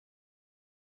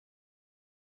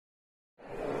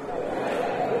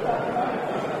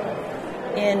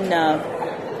in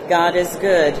God is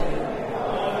Good.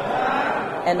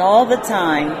 And all the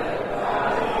time,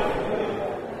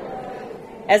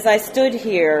 as I stood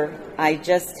here, I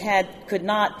just could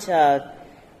not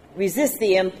resist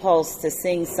the impulse to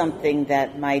sing something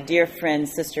that my dear friend,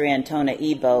 Sister Antona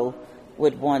Ebo,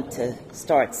 would want to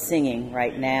start singing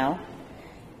right now.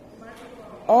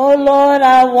 Oh, Lord,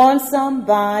 I want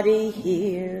somebody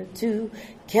here to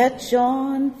catch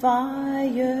on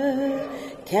fire,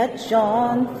 catch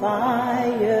on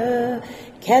fire,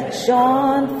 catch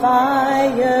on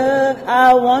fire.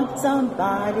 I want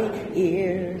somebody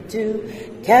here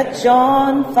to catch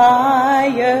on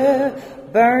fire,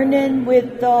 burning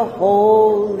with the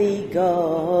Holy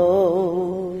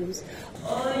Ghost.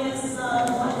 Oh, yes,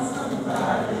 I want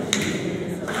somebody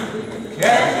here to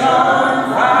catch on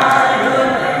fire,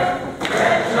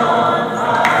 catch on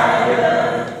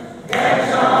fire,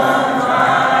 catch on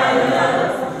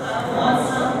fire. I want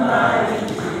somebody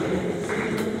here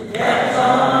to catch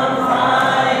on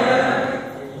fire,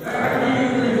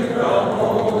 burning with the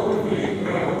Holy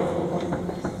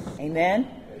Ghost. Amen?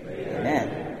 Amen.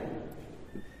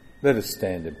 Let us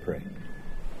stand and pray.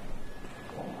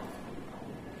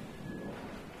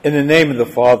 In the name of the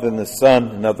Father, and the Son,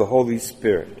 and of the Holy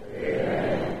Spirit.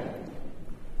 Amen.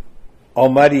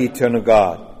 Almighty eternal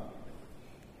God,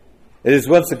 it is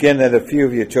once again that a few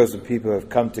of your chosen people have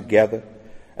come together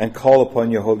and call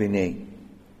upon your holy name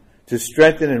to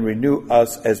strengthen and renew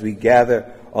us as we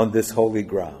gather on this holy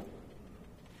ground.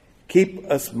 Keep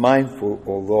us mindful,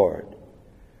 O Lord,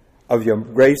 of your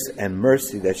grace and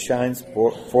mercy that shines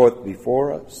forth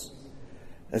before us,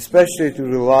 especially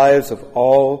through the lives of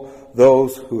all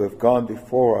those who have gone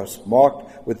before us,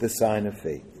 marked with the sign of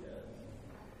faith.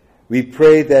 We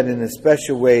pray that in a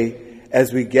special way,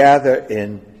 as we gather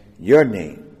in your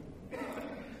name,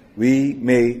 we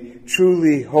may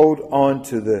truly hold on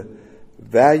to the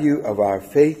value of our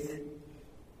faith,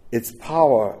 its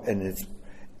power and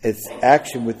its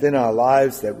action within our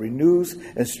lives that renews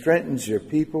and strengthens your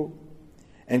people,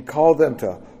 and call them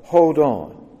to hold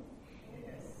on,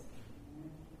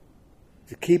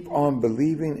 to keep on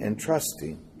believing and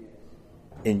trusting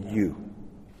in you.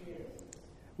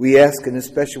 We ask in a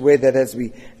special way that as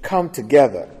we come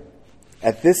together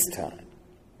at this time,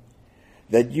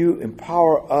 that you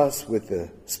empower us with the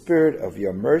spirit of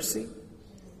your mercy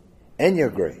and your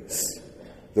grace,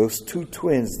 those two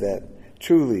twins that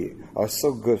truly are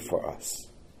so good for us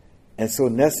and so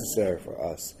necessary for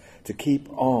us to keep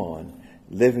on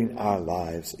living our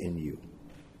lives in you.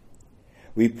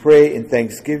 We pray in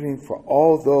thanksgiving for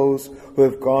all those who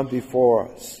have gone before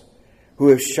us, who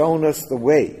have shown us the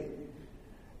way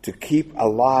to keep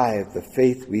alive the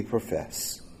faith we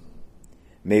profess.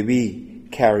 May we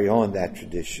carry on that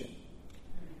tradition,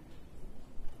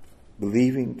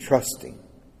 believing, trusting,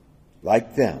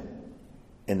 like them,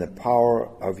 in the power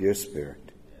of your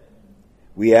Spirit.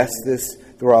 We ask this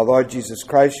through our Lord Jesus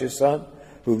Christ, your Son,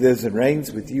 who lives and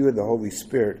reigns with you in the Holy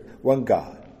Spirit, one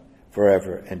God,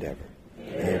 forever and ever.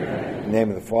 Amen. In the name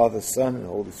of the Father, Son, and the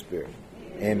Holy Spirit.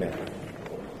 Amen.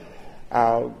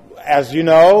 As you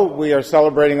know, we are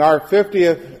celebrating our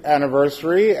 50th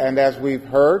anniversary, and as we've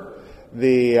heard,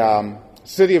 the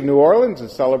city of New Orleans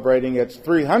is celebrating its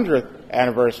 300th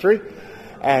anniversary.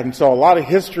 And so a lot of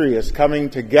history is coming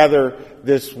together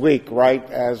this week, right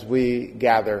as we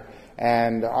gather.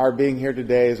 And our being here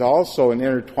today is also an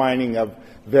intertwining of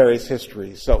various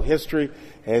histories. So history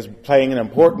is playing an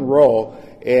important role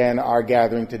in our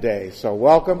gathering today. So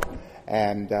welcome,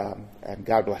 and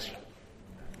God bless you.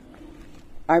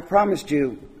 I promised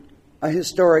you a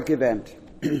historic event,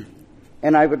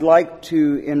 and I would like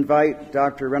to invite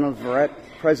Dr. Venerable,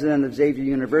 President of Xavier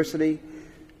University,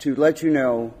 to let you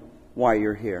know why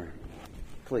you're here.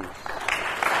 Please.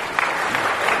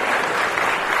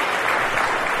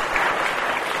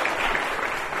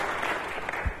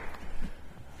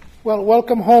 Well,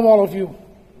 welcome home, all of you.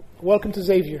 Welcome to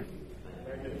Xavier.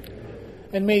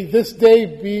 And may this day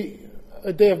be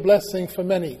a day of blessing for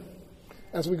many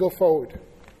as we go forward.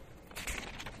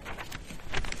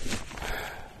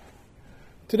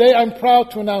 Today, I'm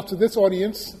proud to announce to this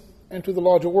audience and to the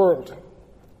larger world,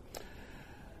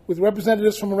 with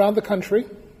representatives from around the country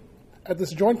at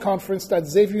this joint conference at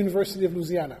Xavier University of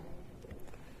Louisiana,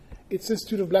 its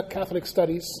Institute of Black Catholic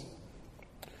Studies,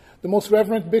 the Most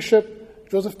Reverend Bishop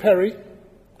Joseph Perry,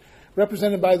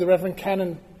 represented by the Reverend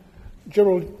Canon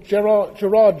Gerard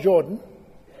Jordan,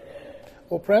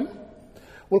 OPREM,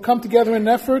 will come together in an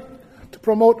effort to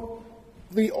promote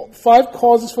the 5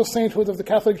 causes for sainthood of the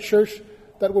Catholic Church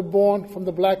that were born from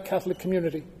the Black Catholic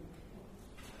community.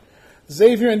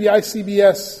 Xavier and the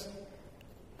IBCS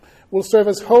will serve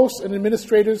as hosts and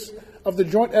administrators of the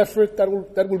joint effort that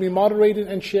will be moderated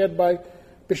and chaired by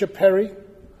Bishop Perry,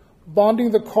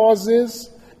 bonding the causes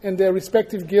and their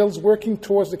respective guilds working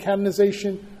towards the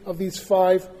canonization of these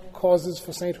 5 causes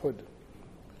for sainthood,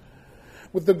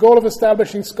 with the goal of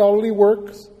establishing scholarly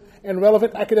works and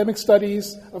relevant academic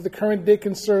studies of the current day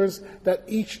concerns that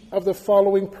each of the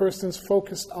following persons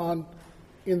focused on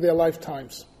in their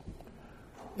lifetimes.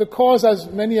 The cause, as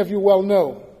many of you well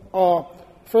know, are,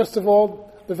 first of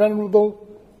all, the Venerable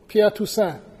Pierre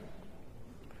Toussaint,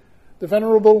 the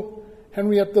Venerable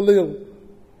Henriette Delille,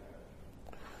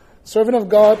 Servant of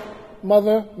God,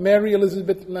 Mother Mary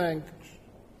Elizabeth Lange,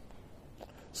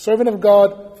 Servant of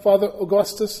God, Father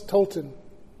Augustus Tolton,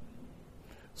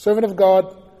 Servant of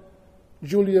God,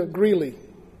 Julia Greeley.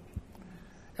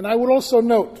 And I would also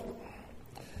note,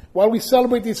 while we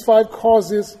celebrate these 5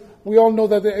 causes, we all know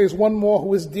that there is one more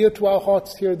who is dear to our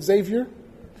hearts here at Xavier,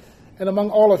 and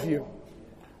among all of you,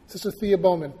 Sister Thea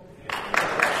Bowman.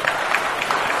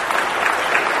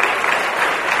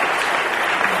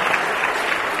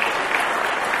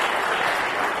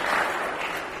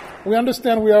 We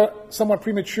understand we are somewhat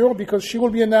premature because she will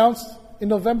be announced in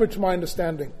November, to my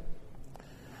understanding.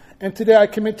 And today I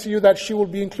commit to you that she will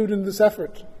be included in this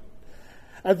effort.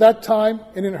 At that time,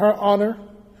 and in her honor,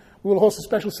 we will host a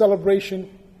special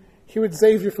celebration here at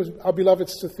Xavier for our beloved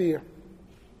Sister Thea.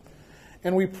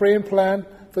 And we pray and plan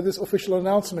for this official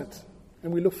announcement,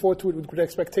 and we look forward to it with great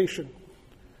expectation.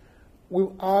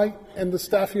 I and the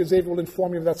staff here at Xavier will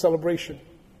inform you of that celebration.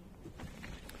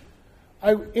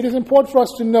 It is important for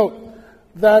us to note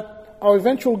that our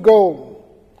eventual goal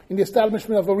in the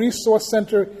establishment of a resource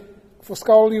center for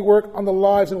scholarly work on the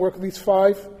lives and work of these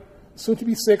 5, soon to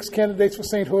be 6, candidates for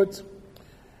sainthood,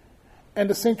 and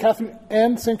the St.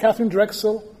 Catherine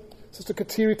Drexel, Sister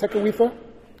Kateri Tekawitha,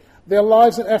 their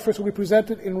lives and efforts will be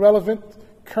presented in relevant,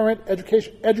 current,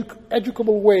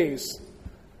 educable ways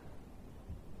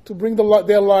to bring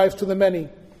their lives to the many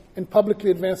and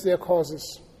publicly advance their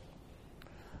causes.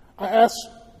 I ask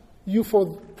you for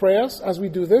prayers as we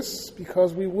do this,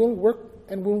 because we will work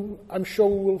and I'm sure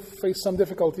we will face some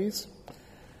difficulties,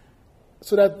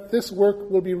 so that this work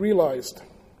will be realized.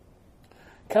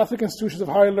 Catholic institutions of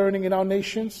higher learning in our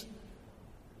nations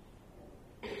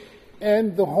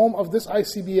and the home of this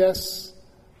ICBS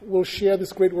will share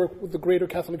this great work with the greater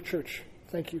Catholic Church.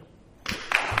 Thank you. Make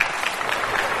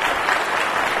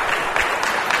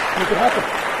it happen.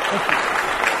 Thank you.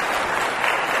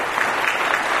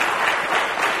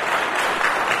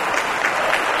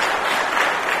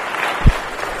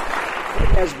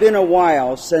 It has been a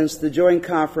while since the Joint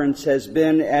Conference has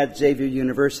been at Xavier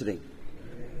University.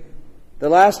 The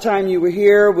last time you were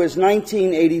here was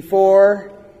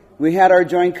 1984. We had our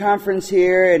Joint Conference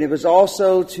here, and it was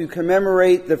also to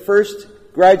commemorate the first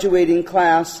graduating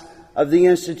class of the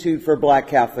Institute for Black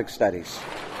Catholic Studies.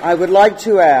 I would like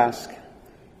to ask,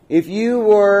 if you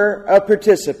were a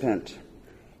participant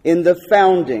in the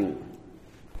founding,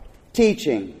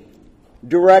 teaching,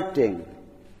 directing,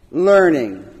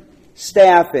 learning,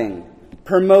 staffing,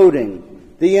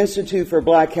 promoting the Institute for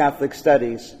Black Catholic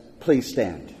Studies, please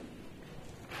stand.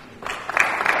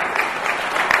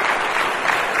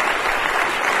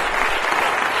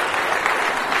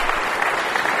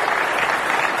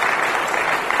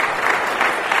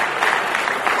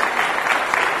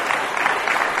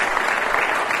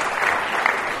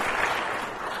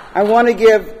 I want to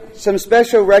give some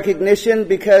special recognition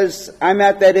because I'm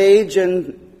at that age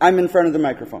and I'm in front of the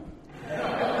microphone.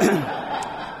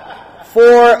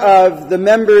 4 of the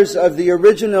members of the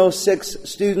original 6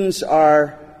 students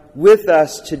are with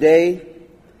us today.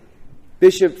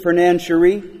 Bishop Fernand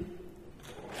Cherie,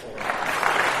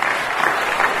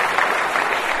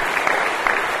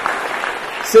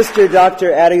 Sister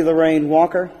Dr. Addie Lorraine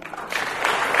Walker,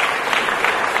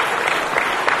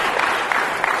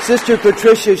 Sister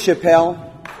Patricia Chappelle,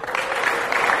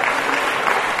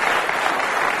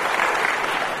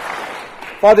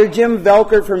 Father Jim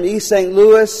Velker from East St.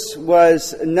 Louis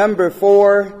was number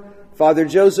 4. Father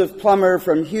Joseph Plummer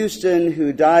from Houston,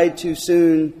 who died too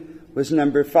soon, was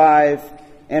number 5.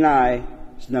 And I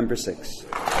was number 6.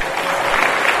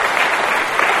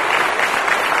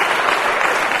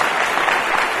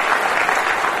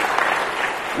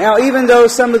 Now, even though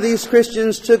some of these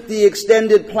Christians took the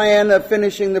extended plan of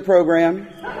finishing the program,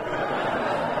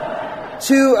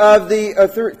 2 of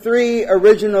the 3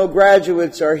 original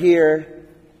graduates are here,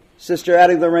 Sister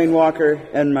Addie Lorraine Walker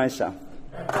and myself.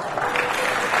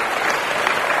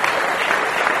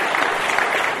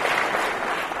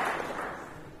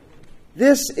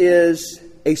 This is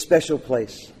a special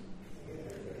place.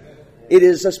 It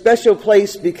is a special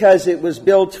place because it was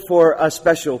built for a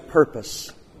special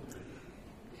purpose.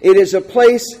 It is a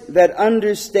place that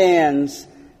understands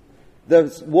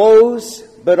the woes,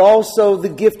 but also the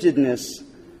giftedness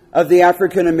of the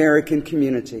African American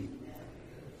community.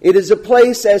 It is a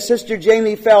place, as Sister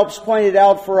Jamie Phelps pointed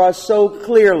out for us so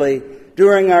clearly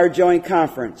during our joint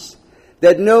conference,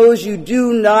 that knows you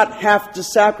do not have to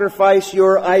sacrifice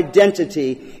your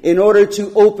identity in order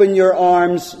to open your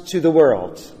arms to the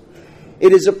world.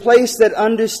 It is a place that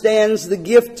understands the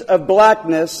gift of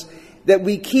blackness, that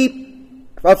we keep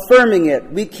affirming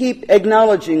it, we keep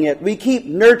acknowledging it, we keep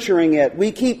nurturing it,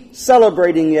 we keep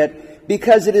celebrating it,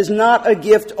 because it is not a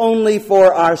gift only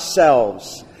for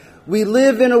ourselves. We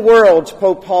live in a world,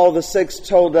 Pope Paul VI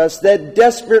told us, that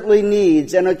desperately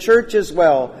needs, and a church as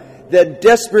well, that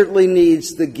desperately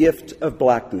needs the gift of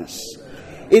blackness.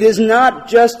 It is not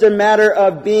just a matter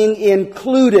of being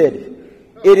included.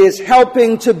 It is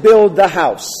helping to build the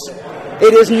house.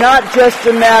 It is not just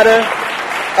a matter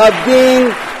of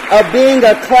being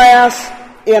a class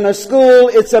in a school.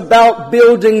 It's about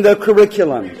building the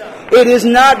curriculum. It is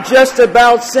not just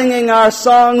about singing our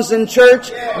songs in church,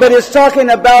 but it's talking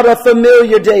about a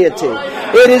familiar deity.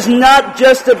 It is not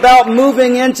just about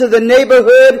moving into the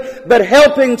neighborhood, but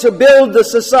helping to build the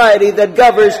society that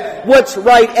governs what's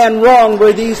right and wrong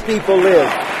where these people live.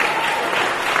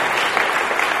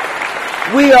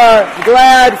 We are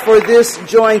glad for this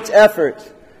joint effort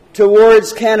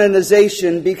towards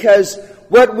canonization, because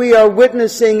what we are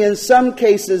witnessing in some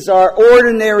cases are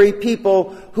ordinary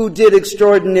people who did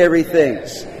extraordinary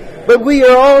things. But we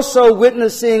are also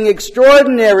witnessing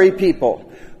extraordinary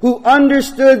people who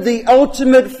understood the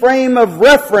ultimate frame of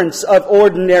reference of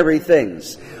ordinary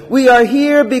things. We are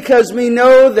here because we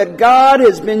know that God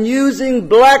has been using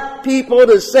black people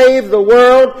to save the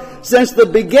world since the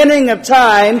beginning of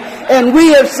time, and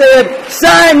we have said,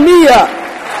 sign me up.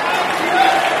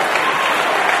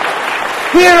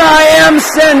 Here I am,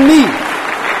 send me.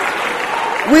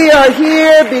 We are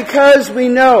here because we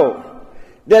know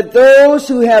that those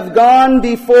who have gone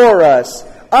before us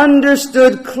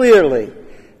understood clearly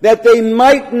that they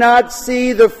might not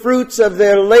see the fruits of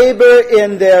their labor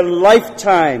in their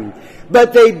lifetime,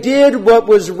 but they did what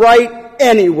was right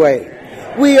anyway.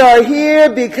 We are here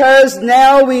because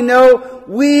now we know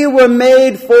we were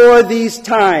made for these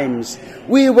times.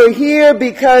 We were here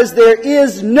because there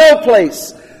is no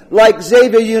place like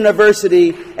Xavier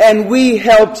University, and we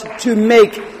helped to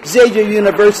make Xavier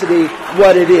University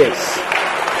what it is.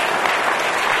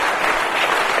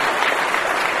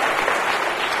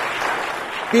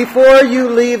 Before you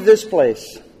leave this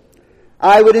place,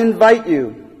 I would invite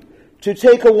you to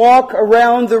take a walk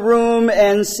around the room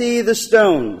and see the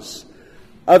stones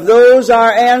of those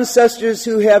our ancestors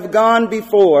who have gone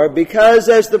before, because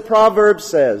as the proverb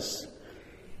says,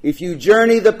 if you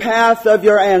journey the path of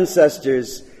your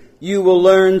ancestors, you will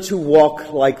learn to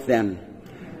walk like them.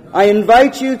 I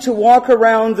invite you to walk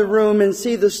around the room and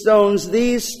see the stones.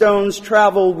 These stones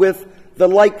travel with the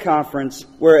Light Conference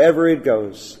wherever it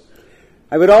goes.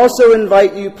 I would also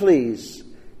invite you, please,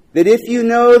 that if you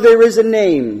know there is a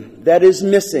name that is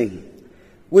missing,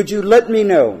 would you let me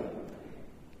know?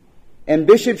 And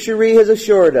Bishop Cherie has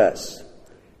assured us,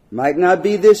 might not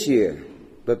be this year,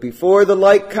 but before the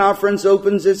Light Conference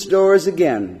opens its doors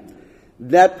again,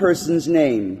 that person's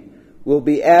name will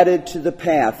be added to the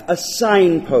path, a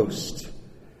signpost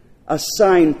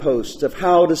of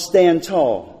how to stand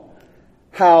tall,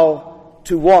 how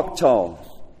to walk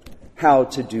tall, how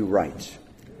to do right.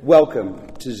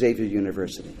 Welcome to Xavier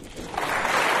University.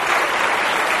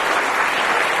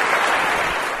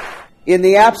 In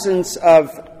the absence of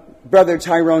Brother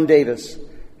Tyrone Davis,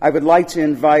 I would like to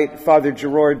invite Father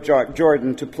Gerard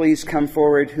Jordan to please come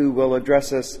forward, who will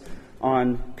address us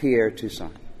on Pierre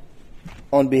Toussaint.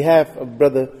 On behalf of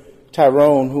Brother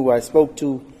Tyrone, who I spoke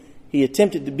to, he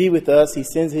attempted to be with us. He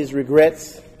sends his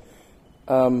regrets.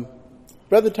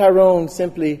 Brother Tyrone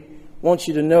simply wants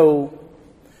you to know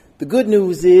the good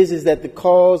news is that the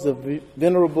cause of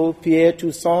Venerable Pierre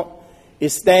Toussaint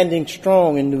is standing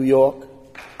strong in New York.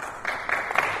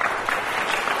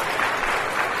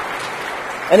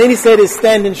 And then he said it's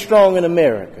standing strong in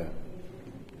America.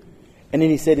 And then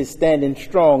he said it's standing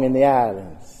strong in the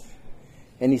islands.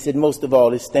 And he said, most of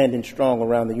all, it's standing strong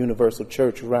around the universal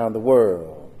church around the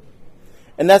world.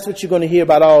 And that's what you're going to hear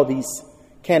about all these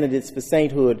candidates for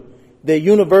sainthood. They're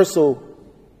universal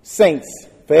saints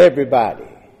for everybody,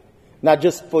 not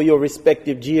just for your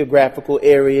respective geographical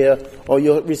area or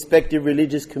your respective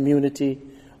religious community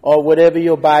or whatever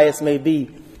your bias may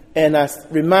be. And I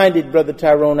reminded Brother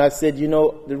Tyrone, I said, you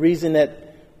know, the reason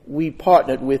that we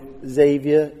partnered with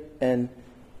Xavier and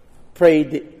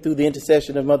prayed through the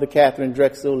intercession of Mother Catherine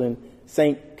Drexel and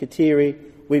Saint Kateri,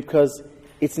 because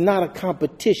It's not a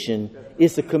competition,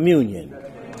 it's a communion.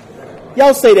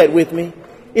 Y'all say that with me.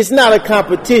 It's not a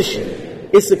competition,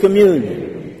 it's a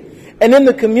communion. And in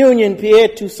the communion, Pierre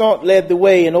Toussaint led the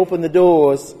way and opened the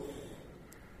doors.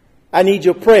 I need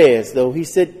your prayers, though. He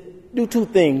said, do two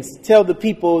things. Tell the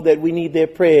people that we need their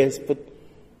prayers. But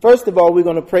first of all, we're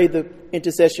going to pray the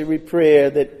intercessory prayer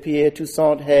that Pierre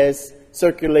Toussaint has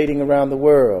circulating around the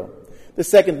world. The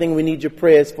second thing we need your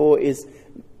prayers for is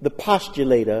the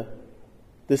postulator,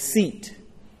 the seat,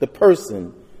 the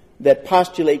person that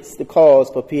postulates the cause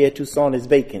for Pierre Toussaint is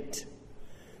vacant.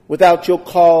 Without your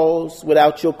calls,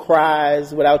 without your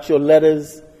cries, without your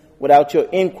letters, without your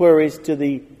inquiries to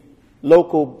the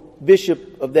local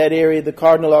bishop of that area, the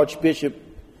cardinal archbishop,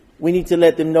 we need to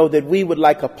let them know that we would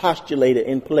like a postulator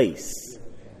in place.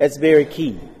 That's very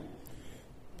key.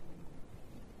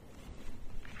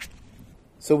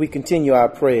 So we continue our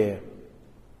prayer.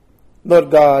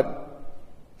 Lord God,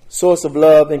 source of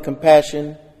love and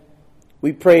compassion,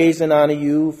 we praise and honor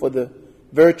you for the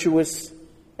virtuous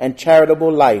and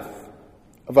charitable life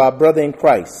of our brother in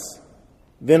Christ,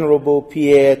 Venerable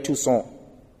Pierre Toussaint.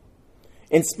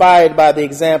 Inspired by the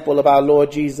example of our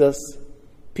Lord Jesus,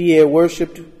 Pierre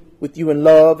worshiped with you in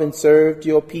love and served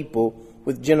your people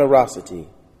with generosity.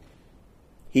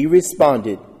 He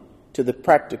responded to the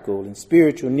practical and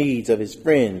spiritual needs of his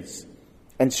friends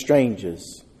and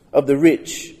strangers, of the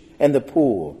rich and the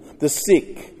poor, the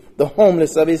sick, the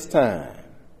homeless of his time.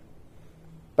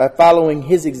 By following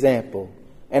his example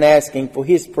and asking for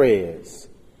his prayers,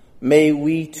 may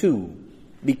we too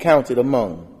be counted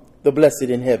among the blessed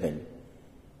in heaven.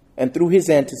 And through his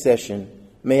intercession,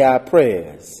 may our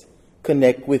prayers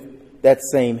connect with that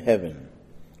same heaven.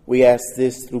 We ask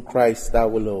this through Christ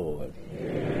our Lord.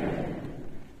 Amen.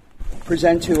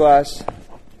 Present to us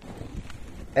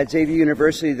at Xavier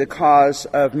University the cause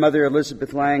of Mother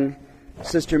Elizabeth Lange,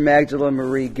 Sister Magdalene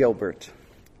Marie Gilbert.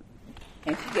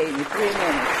 And she gave me 3 minutes.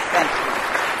 Thank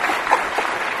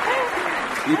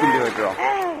you. You can do it, girl.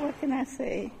 What can I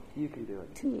say? You can do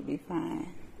it. 2 will be fine.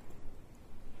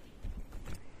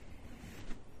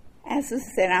 As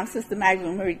Sister said, I'm Sister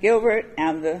Magdalene Marie Gilbert.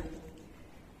 I'm the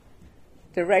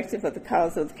director for the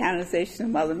cause of the canonization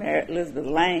of Mother Mary Elizabeth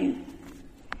Lange.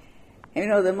 And you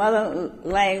know, the Mother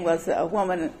Lange was a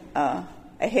woman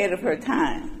ahead of her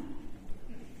time.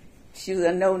 She was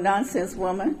a no-nonsense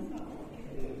woman.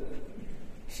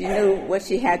 She knew what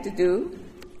she had to do,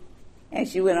 and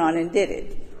she went on and did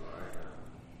it.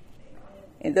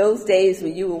 In those days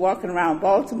when you were walking around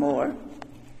Baltimore,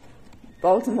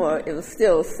 it was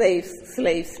still a slave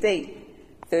state,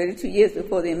 32 years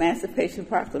before the Emancipation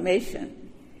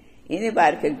Proclamation.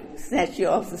 Anybody could snatch you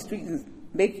off the street and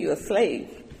make you a slave.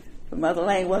 But Mother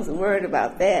Lange wasn't worried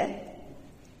about that.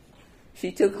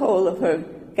 She took hold of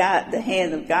the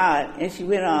hand of God, and she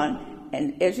went on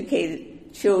and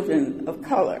educated children of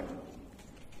color.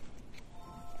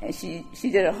 And she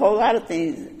did a whole lot of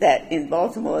things that in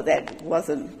Baltimore that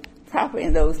wasn't proper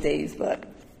in those days, but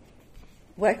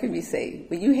what can we say?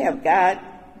 When you have God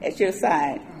at your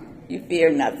side, you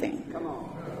fear nothing. Come on.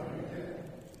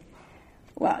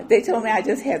 Well, they told me I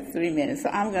just had 3 minutes, so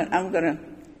I'm gonna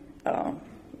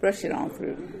brush it on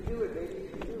through.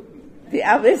 The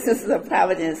Alvarez Sisters of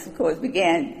Providence, of course,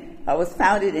 was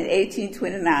founded in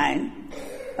 1829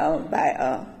 by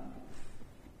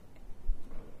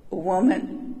a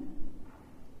woman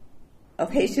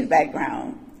of Haitian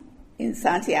background in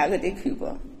Santiago de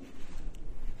Cuba.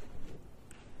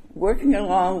 Working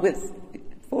along with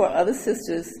 4 other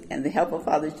sisters and the help of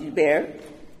Father Joubert,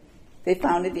 they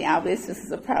founded the Alvarez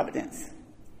Sisters of Providence.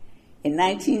 In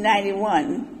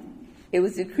 1991, it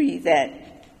was decreed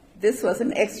that this was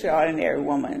an extraordinary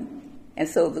woman, and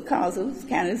so the cause of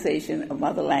canonization of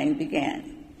Mother Lange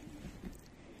began.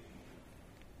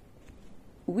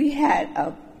 We had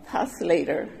a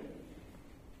postulator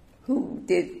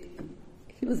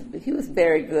he was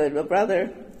very good, a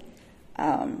brother,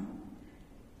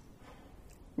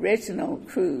 Reginald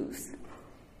Cruz,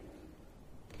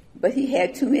 but he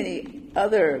had too many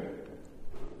other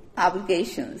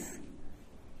obligations,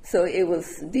 so it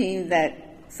was deemed that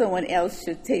someone else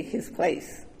should take his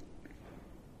place.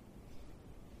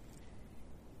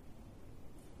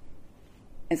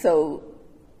 And so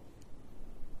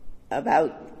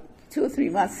about 2 or 3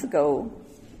 months ago,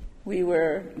 we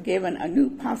were given a new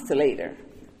postulator.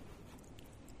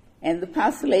 And the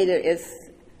postulator is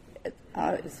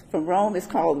from Rome. It's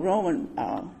called Roman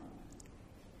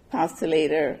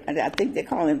postulator, and I think they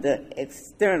call him the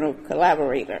external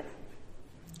collaborator.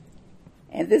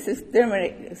 And this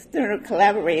external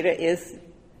collaborator is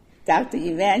Dr.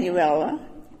 Emanuela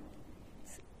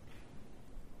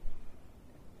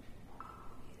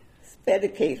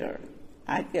Dedicator.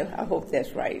 I hope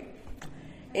that's right.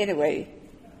 Anyway,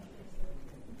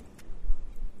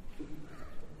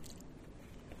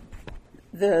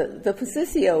 the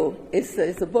Officio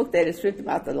is a book that is written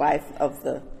about the life of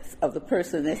the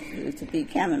person that's to be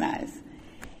canonized.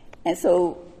 And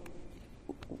so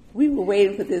we were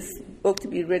waiting for this book to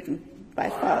be written by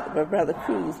Brother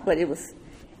Cruz, but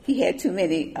he had too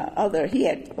many he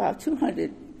had about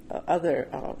 200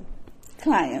 other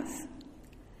clients.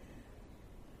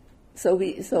 So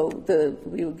we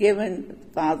were given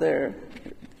Father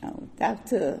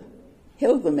Dr.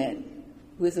 Hilgerman,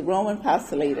 who is a Roman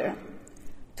apostolator,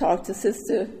 talked to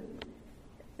Sister,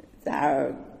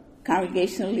 our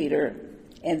congregational leader,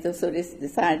 and so they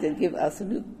decided to give us a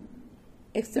new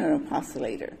external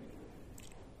apostolator.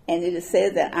 And it is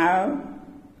said that our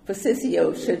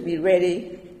Officio should be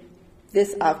ready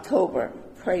this October.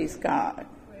 Praise God.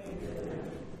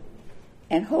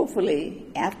 And hopefully,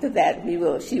 after that,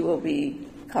 she will be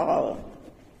called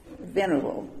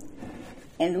Venerable.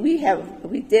 And we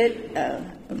did a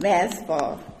mass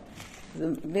for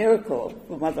the miracle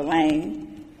for Mother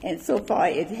Lange, and so far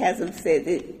it hasn't said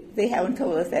they haven't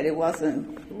told us that it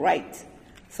wasn't right.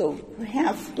 So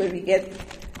perhaps when we get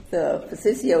the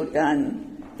Officio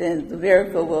done, then the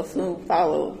miracle will soon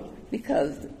follow,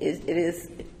 because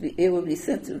it will be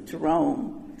sent to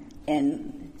Rome,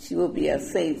 and she will be a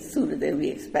saint sooner than we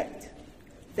expect.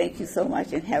 Thank you so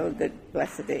much, and have a good,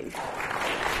 blessed day.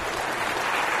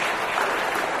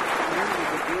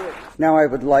 Now I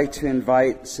would like to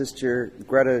invite Sister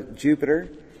Greta Jupiter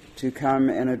to come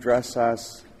and address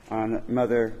us on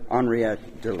Mother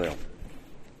Henriette Delille.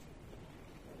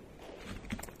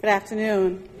 Good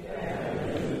afternoon.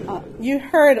 You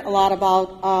heard a lot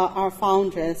about our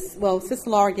foundress. Well, Sister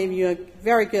Laura gave you a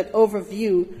very good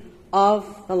overview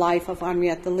of the life of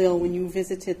Henriette Delille when you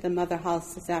visited the Mother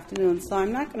House this afternoon, so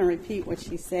I'm not going to repeat what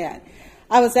she said.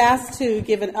 I was asked to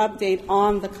give an update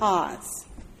on the cause.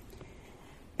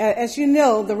 As you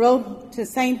know, the road to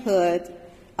sainthood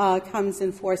comes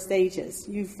in 4 stages.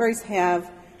 You first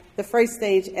have the first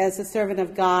stage as a servant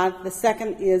of God, the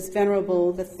second is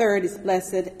venerable, the third is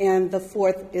blessed, and the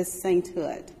fourth is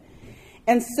sainthood.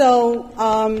 And so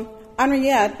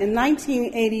Henriette, in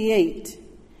 1988,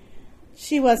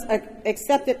 she was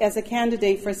accepted as a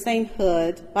candidate for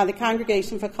sainthood by the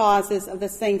Congregation for Causes of the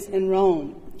Saints in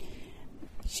Rome.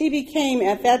 She became,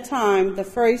 at that time, the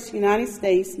first United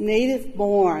States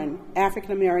native-born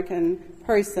African-American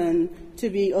person to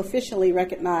be officially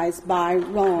recognized by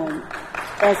Rome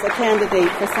as a candidate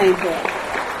for sainthood.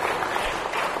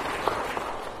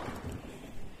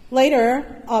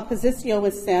 Later, a Officio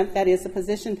was sent, that is a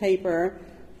position paper,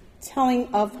 telling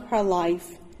of her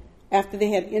life after they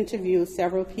had interviewed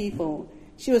several people.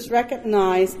 She was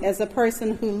recognized as a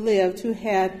person who lived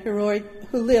a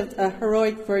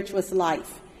heroic, virtuous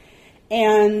life.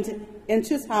 And in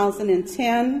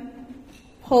 2010,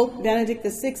 Pope Benedict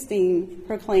XVI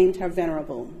proclaimed her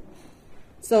venerable.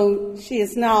 So she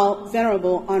is now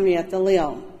Venerable Henriette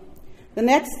Delille. The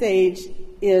next stage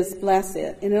is blessed.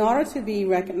 And in order to be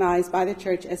recognized by the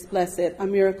Church as blessed, a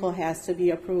miracle has to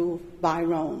be approved by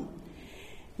Rome.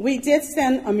 We did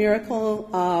send a miracle,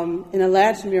 an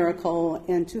alleged miracle,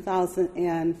 in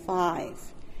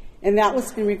 2005. And that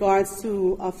was in regards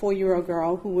to a 4-year-old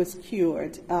girl who was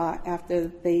cured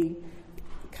after they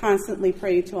constantly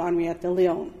prayed to Henriette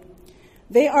Delille.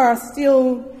 They are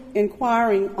still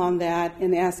inquiring on that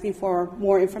and asking for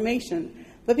more information.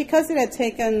 But because it had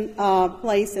taken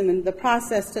place and the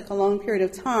process took a long period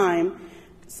of time,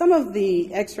 some of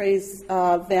the x-rays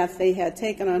that they had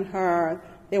taken on her,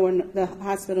 the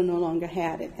hospital no longer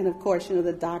had it. And of course,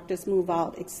 the doctors move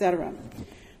out, etc.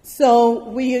 So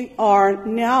we are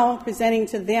now presenting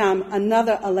to them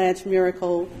another alleged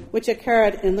miracle which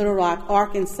occurred in Little Rock,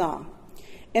 Arkansas.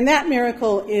 And that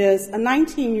miracle is a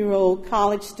 19-year-old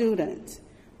college student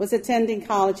was attending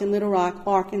college in Little Rock,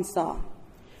 Arkansas.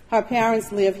 Her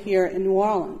parents live here in New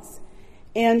Orleans.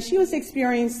 And she was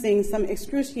experiencing some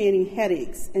excruciating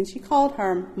headaches, and she called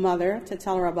her mother to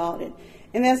tell her about it.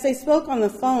 And as they spoke on the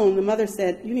phone, the mother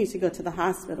said, "You need to go to the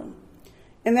hospital."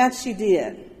 And that she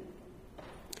did.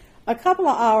 A couple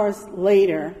of hours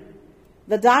later,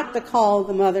 the doctor called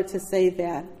the mother to say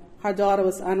that her daughter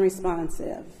was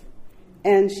unresponsive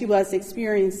and she was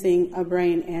experiencing a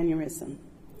brain aneurysm,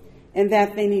 and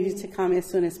that they needed to come as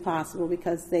soon as possible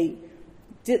because they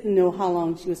didn't know how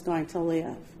long she was going to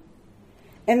live.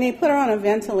 And they put her on a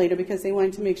ventilator because they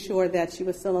wanted to make sure that she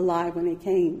was still alive when they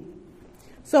came.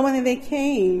 So when they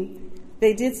came,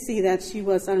 they did see that she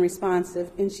was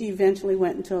unresponsive, and she eventually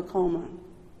went into a coma.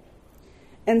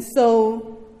 And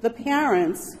so the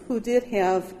parents, who did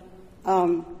have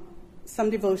some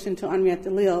devotion to Henriette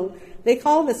Delille, they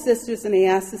called the sisters and they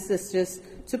asked the sisters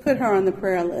to put her on the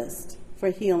prayer list for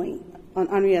healing, on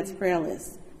Henriette's prayer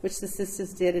list, which the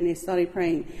sisters did, and they started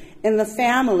praying. And the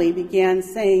family began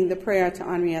saying the prayer to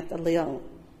Henriette Delille.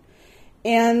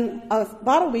 And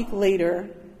about a week later,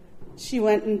 she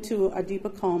went into a deeper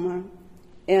coma,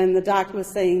 and the doctor was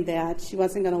saying that she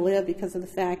wasn't going to live because of the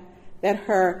fact that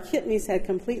her kidneys had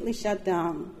completely shut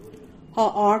down, her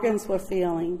organs were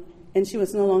failing, and she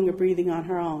was no longer breathing on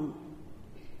her own.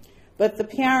 But the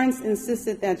parents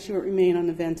insisted that she would remain on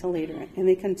the ventilator, and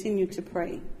they continued to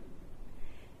pray.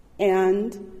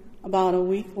 And about a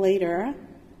week later,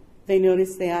 they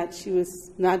noticed that she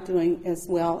was not doing as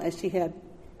well as she had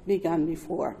begun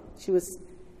before. She was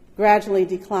gradually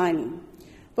declining.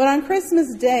 But on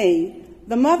Christmas Day,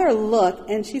 the mother looked,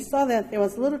 and she saw that there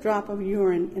was a little drop of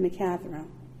urine in the catheter.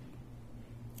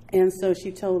 And so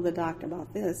she told the doctor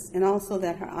about this, and also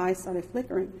that her eyes started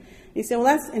flickering. He said, well,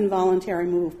 that's involuntary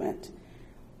movement.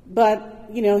 But,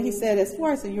 he said, as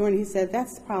far as the urine, he said,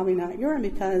 that's probably not urine,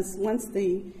 because once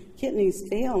the kidneys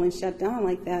fail and shut down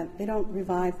like that, they don't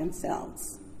revive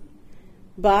themselves.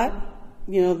 But,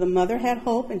 the mother had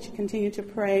hope, and she continued to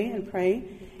pray and pray.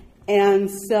 And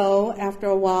so after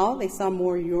a while, they saw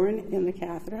more urine in the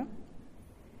catheter.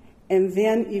 And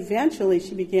then eventually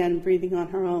she began breathing on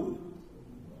her own.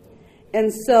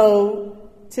 And so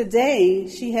today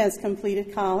she has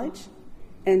completed college,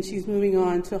 and she's moving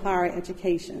on to higher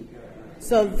education.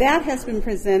 So that has been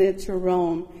presented to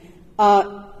Rome.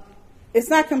 It's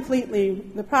not completely,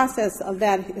 the process of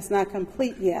that is not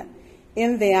complete yet,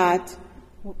 in that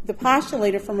the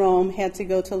postulator from Rome had to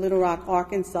go to Little Rock,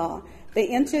 Arkansas. They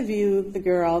interviewed the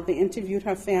girl, they interviewed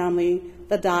her family,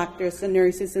 the doctors, the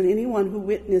nurses, and anyone who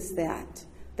witnessed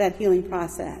that healing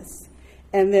process.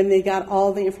 And then they got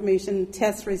all the information,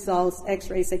 test results,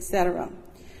 x-rays, etc.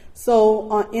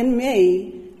 So in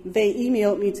May, they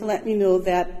emailed me to let me know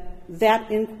that that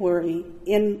inquiry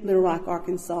in Little Rock,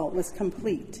 Arkansas was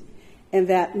complete, and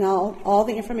that now all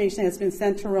the information has been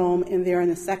sent to Rome, and they're in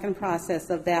the second process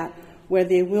of that, where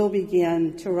they will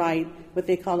begin to write what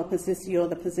they call a positio,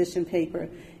 the position paper.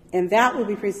 And that will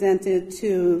be presented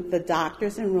to the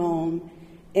doctors in Rome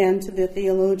and to the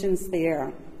theologians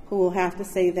there, who will have to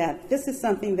say that this is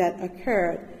something that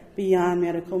occurred beyond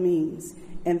medical means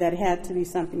and that had to be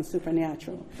something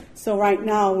supernatural. So right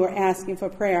now we're asking for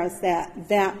prayers that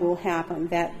that will happen,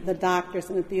 that the doctors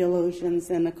and the theologians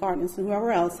and the cardinals and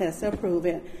whoever else has to approve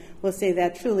it will say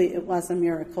that truly it was a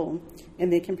miracle.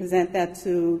 And they can present that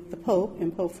to the Pope,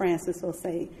 and Pope Francis will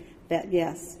say that,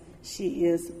 yes, she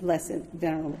is blessed,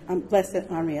 venerable, blessed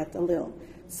Henriette Delille.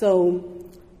 So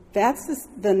that's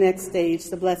the next stage,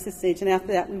 the blessed stage. And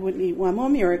after that, we would need one more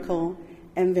miracle,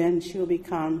 and then she will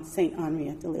become Saint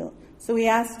Henriette Delille. So we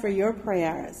ask for your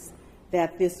prayers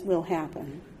that this will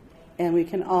happen, and we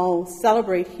can all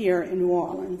celebrate here in New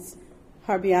Orleans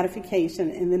her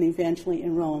beatification, and then eventually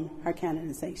in Rome, her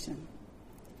canonization.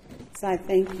 So I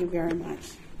thank you very much.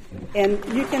 And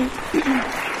you can,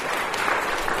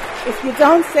 if you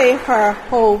don't say her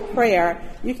whole prayer,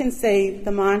 you can say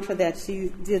the mantra that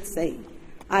she did say.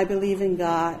 I believe in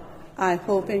God. I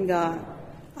hope in God.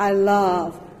 I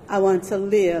love. I want to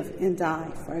live and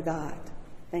die for God.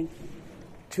 Thank you.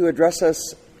 To address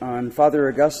us on Father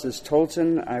Augustus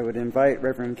Tolton, I would invite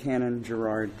Reverend Canon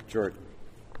Gerard Jordan.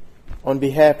 On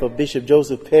behalf of Bishop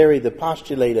Joseph Perry, the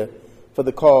postulator for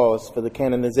the cause for the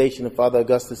canonization of Father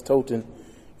Augustus Tolton,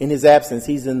 in his absence,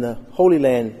 he's in the Holy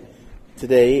Land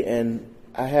today, and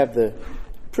I have the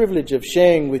privilege of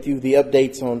sharing with you the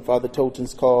updates on Father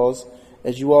Tolton's cause.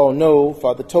 As you all know,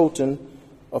 Father Tolton,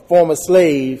 a former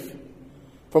slave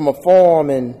from a farm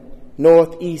in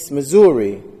northeast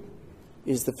Missouri,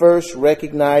 is the first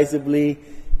recognizably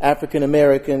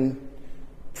African-American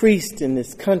priest in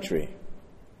this country.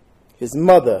 His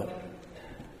mother,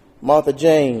 Martha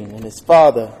Jane, and his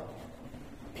father,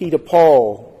 Peter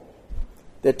Paul,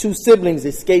 their two siblings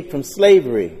escaped from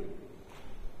slavery.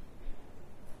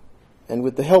 And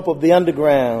with the help of the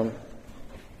underground,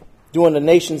 during the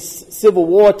nation's Civil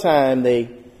War time, they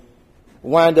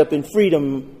wind up in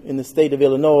freedom in the state of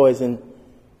Illinois, and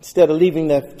instead of leaving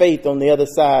their faith on the other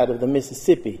side of the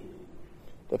Mississippi,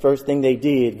 the first thing they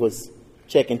did was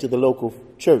check into the local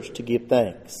church to give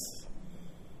thanks.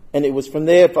 And it was from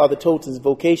there Father Tolton's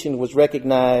vocation was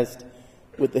recognized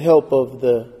with the help of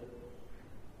the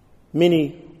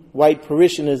many white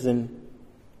parishioners and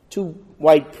two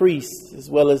white priests, as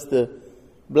well as the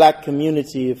black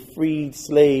community of freed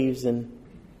slaves. And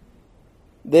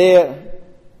there,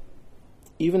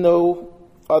 even though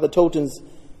Father Tolton's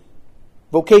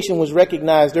vocation was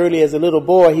recognized early as a little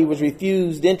boy, he was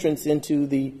refused entrance into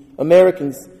the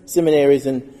American seminaries,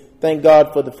 and thank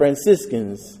God for the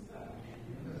Franciscans,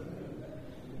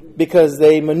 because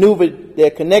they maneuvered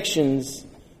their connections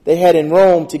they had in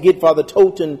Rome to get Father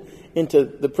Tolton into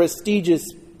the prestigious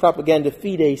Propaganda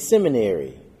Fide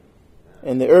seminary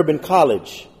and the urban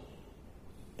college.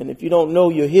 And if you don't know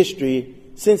your history,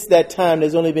 since that time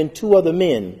there's only been 2 other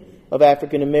men of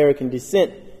African American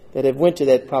descent that have went to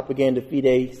that Propaganda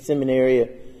Fide seminary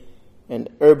and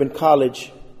urban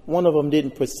college. One of them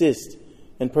didn't persist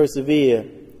and persevere.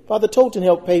 Father Tolton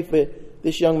helped pay for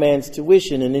this young man's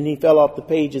tuition, and then he fell off the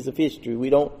pages of history. We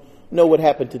don't know what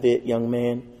happened to that young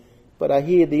man, but I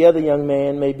hear the other young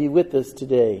man may be with us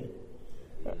today.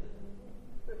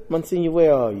 Monsignor,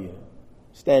 where are you?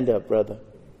 Stand up, brother.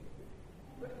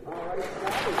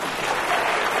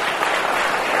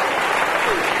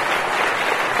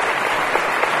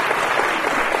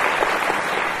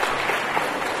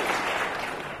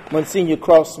 Monsignor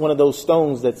crossed one of those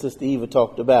stones that Sister Eva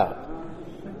talked about.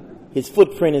 His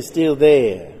footprint is still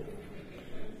there.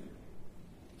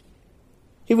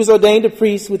 He was ordained a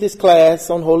priest with his class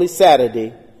on Holy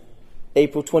Saturday,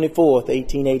 April 24th,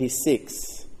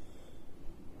 1886.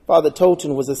 Father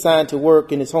Tolton was assigned to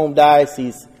work in his home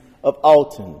diocese of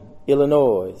Alton,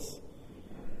 Illinois,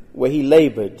 where he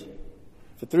labored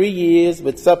for 3 years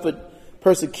but suffered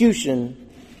persecution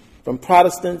from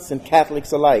Protestants and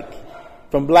Catholics alike,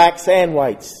 from blacks and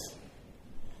whites.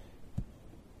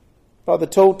 Father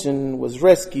Tolton was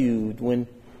rescued when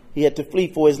he had to flee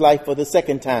for his life for the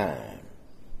second time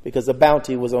because a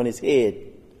bounty was on his head.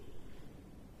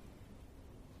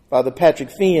 Father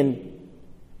Patrick Finn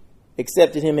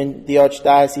accepted him in the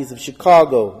Archdiocese of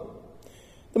Chicago.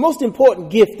 The most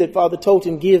important gift that Father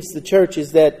Tolton gives the church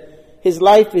is that his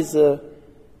life is a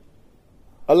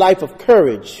life of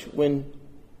courage when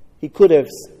he could have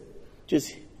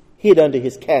just hid under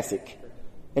his cassock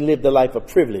and lived a life of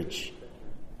privilege.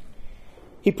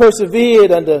 He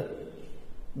persevered under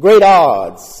great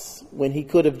odds when he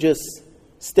could have just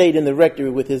stayed in the rectory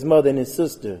with his mother and his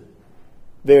sister,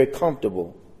 very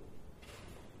comfortable.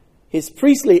 His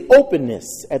priestly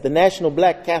openness at the National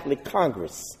Black Catholic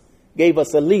Congress gave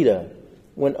us a leader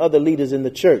when other leaders in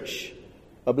the church,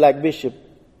 a black bishop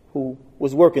who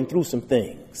was working through some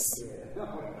things.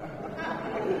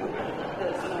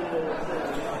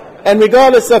 And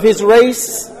regardless of his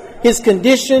race, his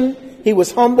condition, he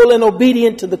was humble and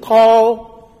obedient to the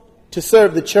call to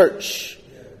serve the church.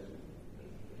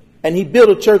 And he built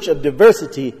a church of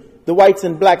diversity. The whites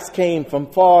and blacks came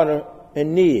from far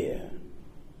and near.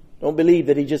 Don't believe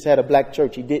that he just had a black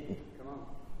church. He didn't.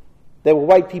 There were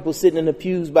white people sitting in the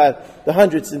pews by the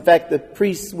hundreds. In fact, the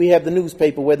priests, we have the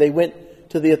newspaper where they went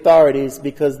to the authorities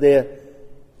because their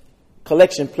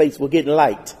collection plates were getting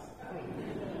light.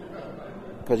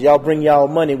 Because y'all bring y'all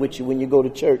money with you when you go to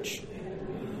church.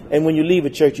 And when you leave a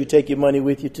church, you take your money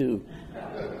with you too.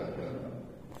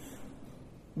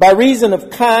 By reason of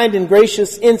kind and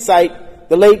gracious insight,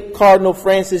 the late Cardinal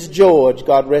Francis George,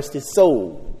 God rest his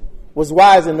soul, was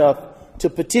wise enough to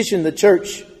petition the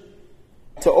church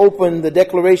to open the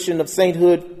declaration of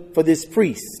sainthood for this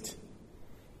priest.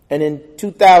 And in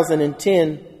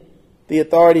 2010, the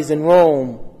authorities in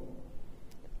Rome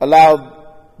allowed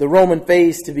the Roman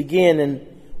phase to begin, and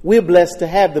we're blessed to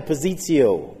have the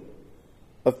positio,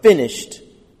 a finished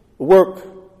work,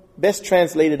 best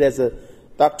translated as a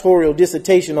doctoral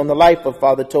dissertation on the life of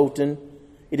Father Tolton.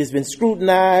 It has been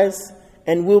scrutinized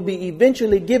and will be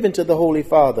eventually given to the Holy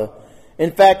Father.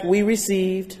 In fact, we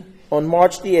received on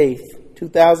March the 8th,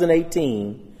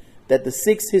 2018, that the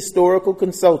 6 historical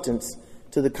consultants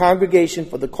to the Congregation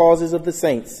for the Causes of the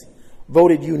Saints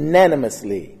voted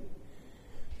unanimously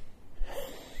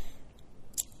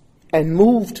and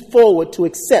moved forward to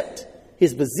accept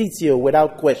his positio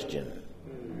without question.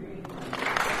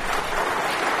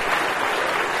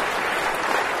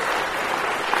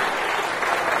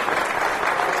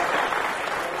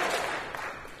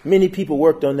 Many people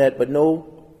worked on that, but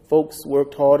no folks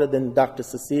worked harder than Dr.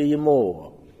 Cecilia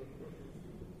Moore.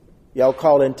 Y'all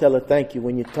call her and tell her thank you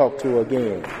when you talk to her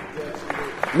again.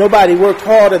 Nobody worked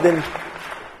harder than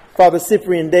Father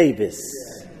Cyprian Davis.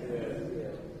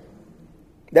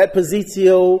 That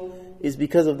positio is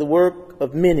because of the work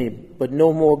of many, but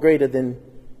no more greater than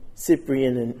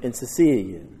Cyprian and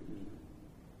Cecilia.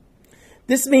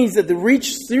 This means that the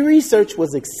research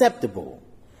was acceptable.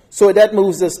 So that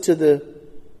moves us to the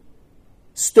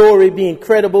story being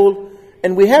credible,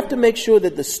 and we have to make sure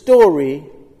that the story,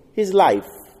 his life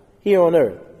here on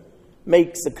earth,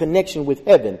 makes a connection with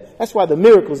heaven. That's why the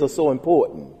miracles are so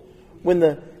important. When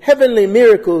the heavenly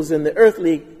miracles and the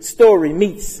earthly story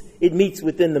meets, It meets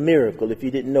within the miracle, if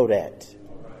you didn't know that.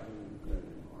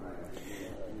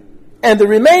 And the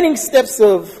remaining steps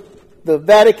of the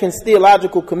Vatican's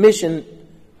Theological Commission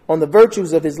on the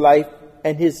virtues of his life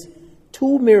and his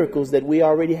 2 miracles that we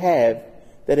already have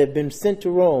that have been sent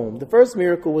to Rome. The first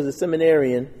miracle was a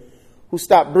seminarian who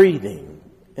stopped breathing,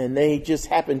 and they just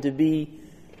happened to be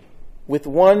with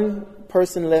one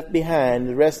person left behind,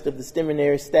 the rest of the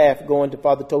seminary staff going to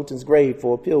Father Tolton's grave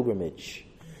for a pilgrimage.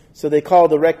 So they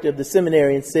called the rector of the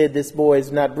seminary and said, this boy is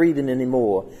not breathing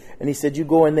anymore. And he said, you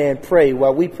go in there and pray.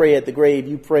 While we pray at the grave,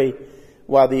 you pray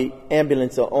while the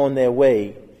ambulance are on their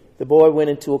way. The boy went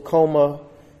into a coma.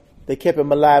 They kept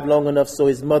him alive long enough so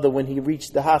his mother, when he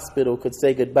reached the hospital, could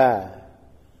say goodbye.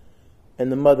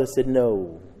 And the mother said,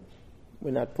 no,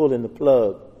 we're not pulling the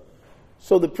plug.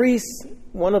 So the priest,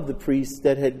 one of the priests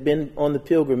that had been on the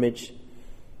pilgrimage,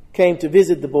 came to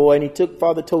visit the boy, and he took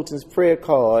Father Tolton's prayer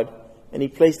card and he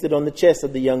placed it on the chest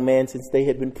of the young man, since they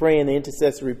had been praying the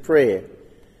intercessory prayer.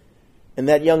 And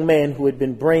that young man, who had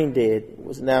been brain dead,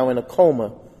 was now in a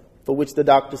coma, for which the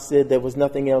doctor said there was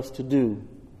nothing else to do.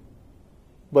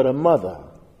 But a mother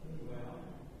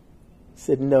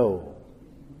said, no,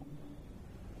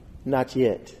 not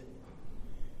yet.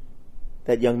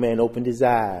 That young man opened his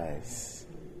eyes.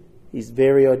 He's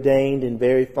very ordained and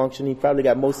very functioning. He probably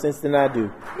got more sense than I do.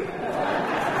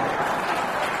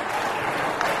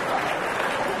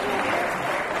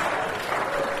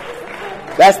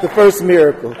 That's the first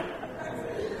miracle.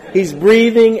 He's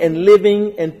breathing and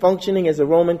living and functioning as a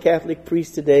Roman Catholic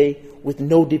priest today with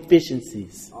no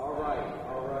deficiencies. All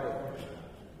right.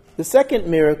 The second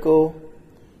miracle,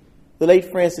 the late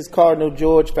Francis Cardinal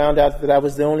George found out that I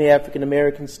was the only African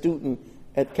American student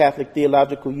at Catholic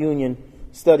Theological Union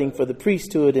studying for the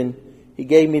priesthood, and he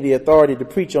gave me the authority to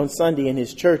preach on Sunday in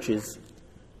his churches.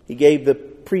 He gave the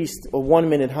priest a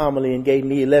 1-minute homily and gave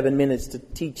me 11 minutes to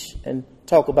teach and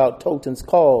talk about Tolton's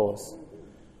cause,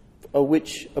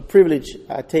 which a privilege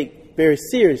I take very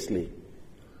seriously.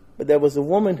 But there was a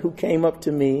woman who came up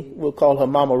to me, we'll call her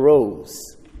Mama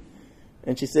Rose,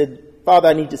 and she said, Father,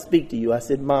 I need to speak to you. I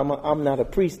said, Mama, I'm not a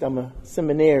priest, I'm a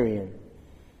seminarian.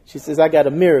 She says, I got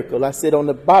a miracle. I said, on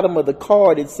the bottom of the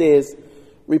card it says,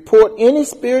 report any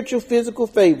spiritual physical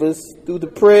favors through the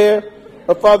prayer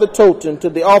of Father Tolton to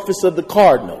the office of the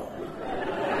cardinal.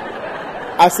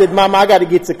 I said, Mama, I got to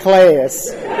get to class.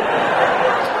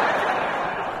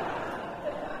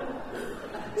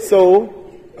 So,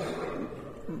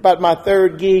 about my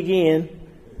third gig in,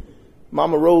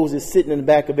 Mama Rose is sitting in the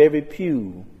back of every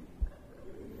pew.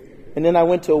 And then I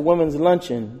went to a women's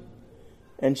luncheon,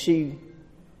 and she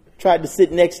tried to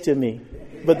sit next to me,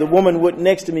 but the woman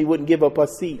next to me wouldn't give up her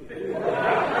seat.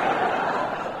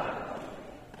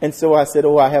 And so I said,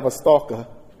 oh, I have a stalker.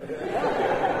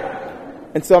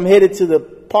 And so I'm headed to the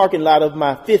parking lot of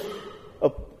my 5th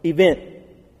event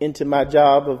into my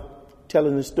job of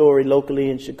telling the story locally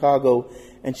in Chicago.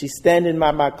 And she's standing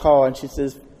by my car and she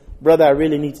says, brother, I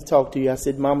really need to talk to you. I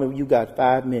said, Mama, you got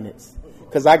 5 minutes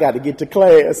because I got to get to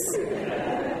class.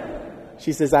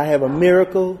 She says, I have a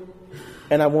miracle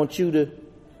and I want you to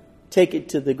take it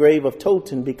to the grave of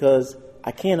Tolton because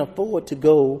I can't afford to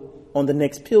go on the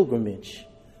next pilgrimage.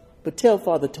 But tell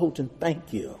Father Tolton,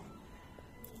 thank you.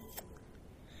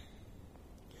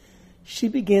 She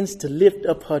begins to lift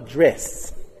up her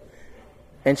dress.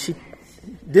 And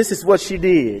this is what she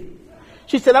did.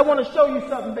 She said, I want to show you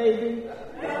something, baby.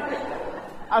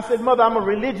 I said, Mother, I'm a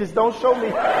religious. Don't show me.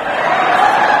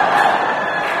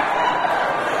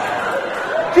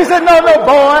 She said, no,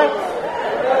 boy.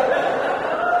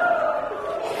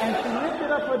 And she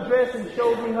lifted up her dress and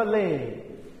showed me her leg.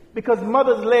 Because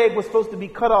Mother's leg was supposed to be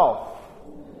cut off.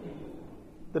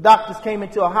 The doctors came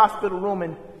into a hospital room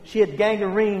and she had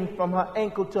gangrene from her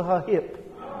ankle to her hip.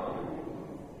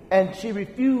 And she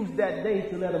refused that day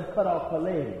to let them cut off her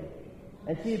leg.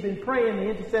 And she had been praying the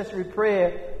intercessory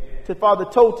prayer to Father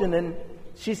Tolton, and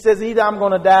she says, either I'm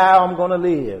going to die or I'm going to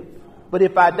live. But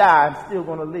if I die, I'm still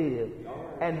going to live.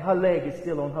 And her leg is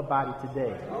still on her body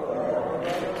today.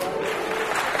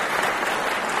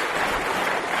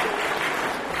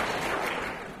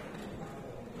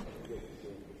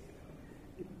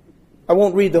 I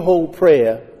won't read the whole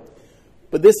prayer,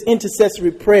 but this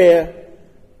intercessory prayer,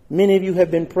 many of you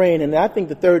have been praying, and I think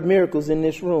the third miracle's in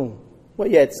this room. Where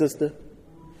you at, sister?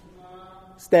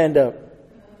 Stand up.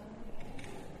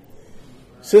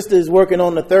 Sister is working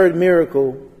on the third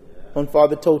miracle on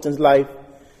Father Tolton's life.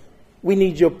 We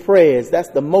need your prayers. That's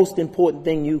the most important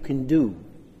thing you can do.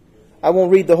 I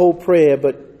won't read the whole prayer,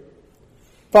 but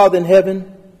Father in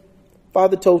heaven,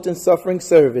 Father Tolton's suffering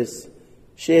service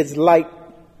sheds light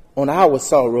on our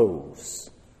sorrows,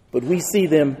 but we see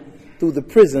them through the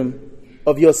prism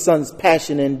of your son's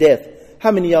passion and death. How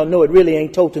many of y'all know it really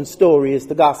ain't Tolton's story, it's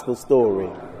the gospel story?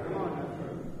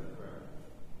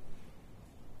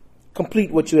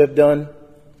 Complete what you have done.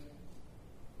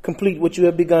 Complete what you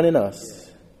have begun in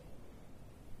us,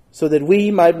 so that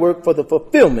we might work for the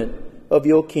fulfillment of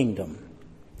your kingdom.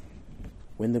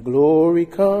 When the glory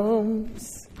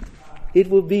comes, it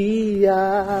will be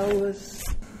ours.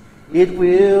 It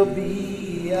will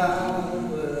be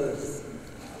ours.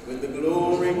 When the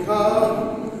glory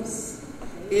comes,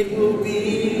 it will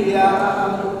be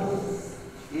ours.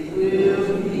 It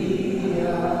will be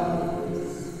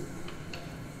ours.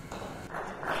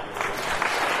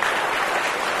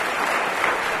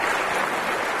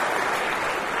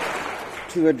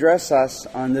 To address us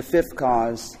on the fifth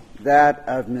cause, that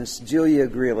of Miss Julia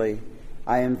Greeley,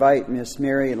 I invite Miss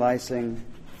Mary Lysing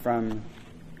from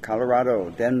Colorado,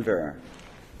 Denver.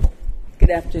 Good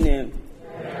afternoon.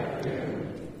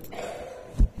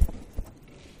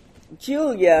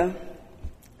 Julia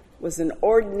was an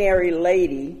ordinary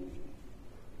lady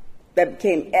that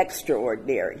became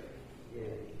extraordinary.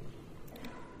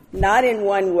 Not in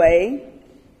one way,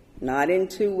 not in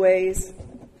two ways,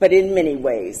 but in many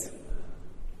ways.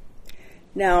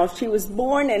 Now, she was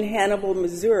born in Hannibal,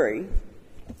 Missouri,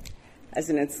 as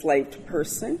an enslaved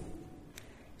person.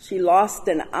 She lost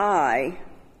an eye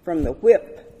from the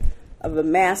whip of a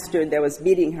master that was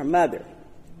beating her mother.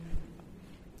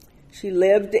 She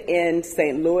lived in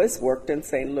St. Louis, worked in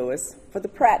St. Louis for the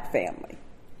Pratt family.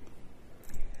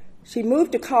 She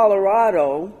moved to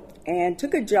Colorado and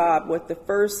took a job with the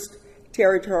first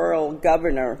territorial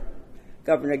governor,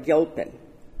 Governor Gilpin.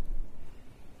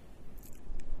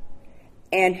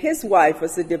 And his wife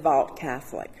was a devout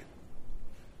Catholic.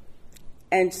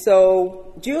 And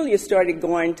so Julia started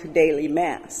going to daily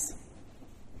Mass.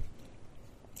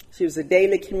 She was a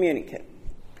daily communicant.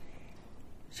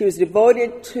 She was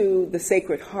devoted to the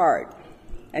Sacred Heart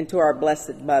and to our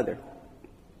Blessed Mother.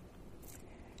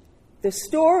 The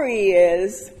story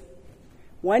is,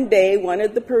 one day one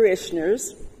of the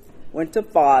parishioners went to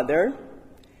Father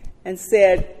and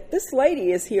said, "This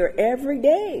lady is here every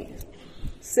day,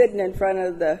 sitting in front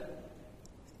of the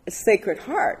Sacred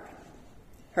Heart.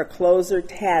 Her clothes are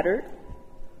tattered.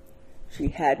 She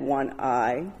had one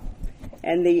eye,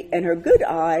 and her good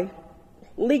eye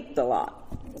leaked a lot."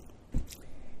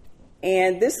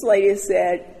 And this lady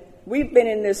said, "We've been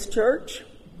in this church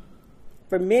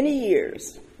for many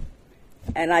years,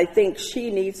 and I think she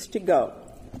needs to go."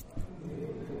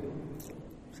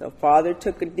 So Father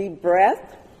took a deep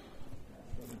breath,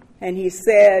 and he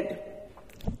said,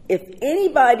 "If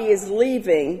anybody is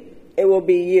leaving, it will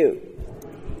be you."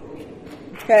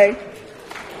 Okay?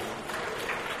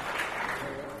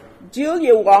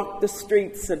 Julia walked the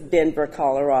streets of Denver,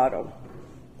 Colorado.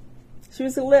 She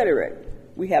was illiterate.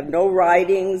 We have no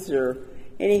writings or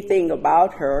anything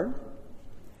about her.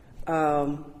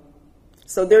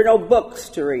 So there are no books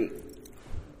to read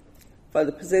for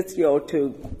the Positio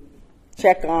to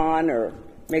check on or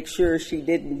make sure she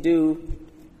didn't do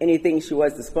anything she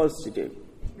wasn't supposed to do.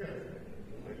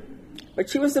 But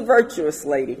she was a virtuous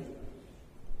lady.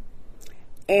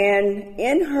 And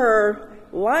in her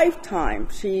lifetime,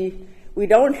 we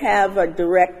don't have a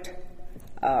correct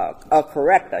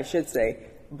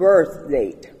birth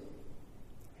date.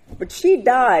 But she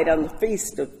died on the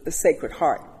Feast of the Sacred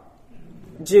Heart,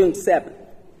 June 7th.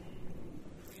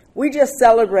 We just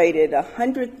celebrated a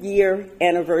 100-year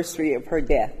anniversary of her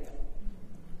death.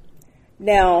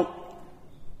 Now,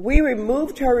 we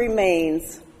removed her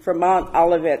remains from Mount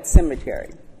Olivet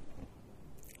Cemetery.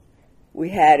 We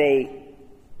had a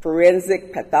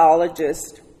forensic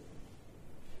pathologist,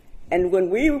 and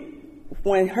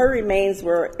when her remains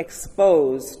were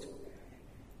exposed,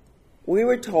 we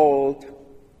were told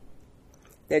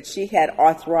that she had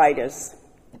arthritis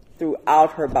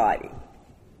throughout her body.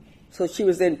 So she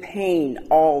was in pain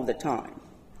all the time.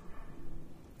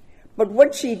 But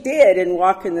what she did in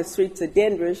walking the streets of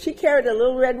Denver is she carried a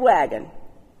little red wagon.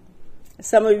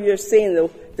 Some of you have seen the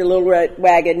Little Red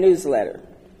Wagon newsletter.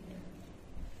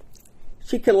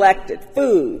 She collected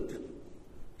food.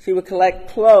 She would collect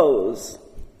clothes,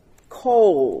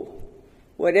 coal,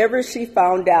 whatever she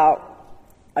found out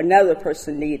another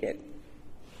person needed.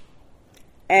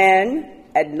 And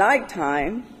at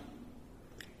nighttime,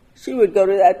 she would go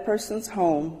to that person's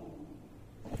home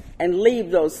and leave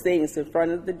those things in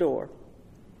front of the door.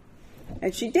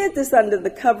 And she did this under the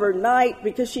cover of night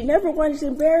because she never wanted to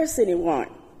embarrass anyone.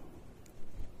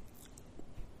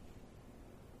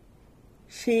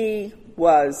 She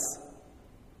was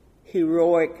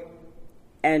heroic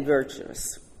and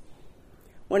virtuous.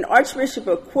 When Archbishop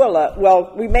Aquila,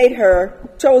 we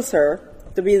chose her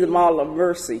to be the model of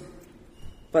mercy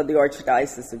for the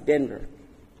Archdiocese of Denver.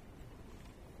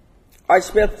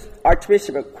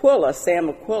 Archbishop Aquila, Sam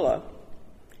Aquila,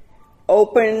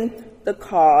 opened the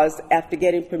cause after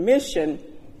getting permission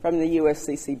from the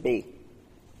USCCB.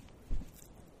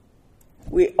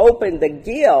 We opened the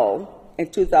Gill in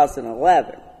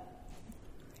 2011.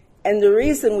 And the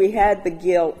reason we had the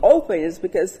Gill open is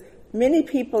because many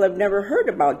people have never heard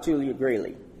about Julia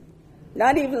Greeley,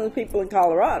 not even the people in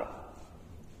Colorado.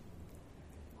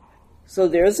 So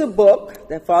there's a book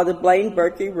that Father Blaine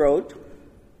Berkey wrote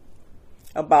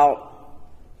about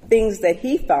things that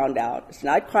he found out. It's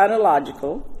not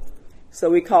chronological, so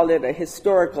we call it a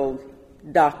historical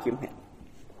document.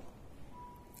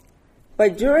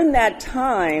 But during that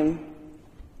time,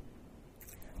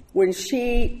 when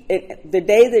the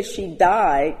day that she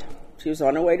died, she was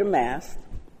on her way to Mass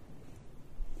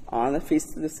on the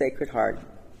Feast of the Sacred Heart.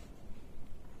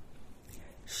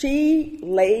 She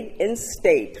laid in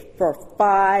state for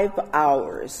 5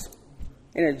 hours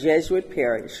in a Jesuit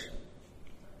parish,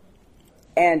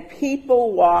 and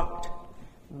people walked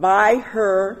by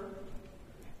her.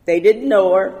 They didn't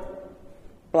know her,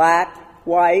 black,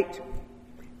 white,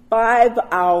 5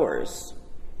 hours.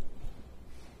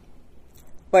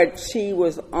 But she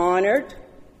was honored,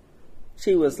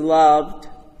 she was loved,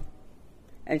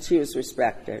 and she was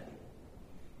respected.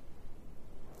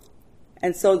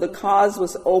 And so the cause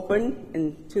was opened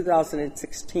in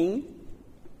 2016.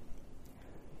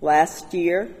 This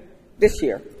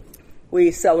year,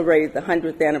 we celebrated the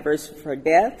 100th anniversary of her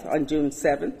death on June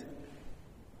 7th.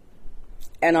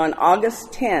 And on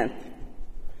August 10th,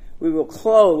 we will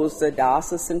close the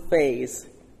diocesan phase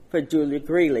for Julia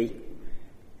Greeley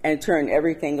and turn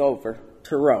everything over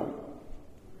to Rome.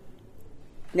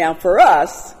 Now for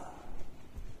us,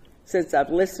 since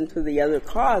I've listened to the other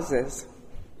causes,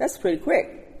 that's pretty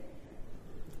quick.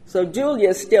 So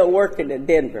Julia's still working in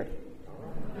Denver.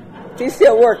 She's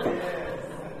still working.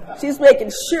 She's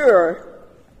making sure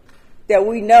that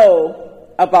we know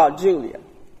about Julia.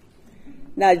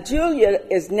 Now Julia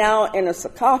is now in a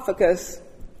sarcophagus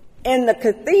in the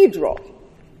cathedral.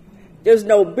 There's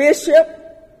no bishop,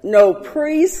 no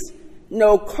priest,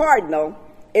 no cardinal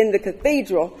in the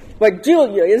cathedral, but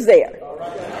Julia is there.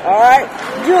 All right?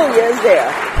 Julia is there.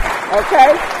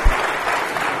 Okay?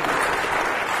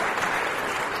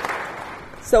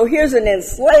 So here's an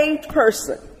enslaved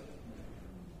person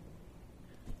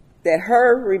that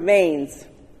her remains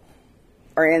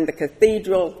are in the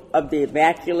Cathedral of the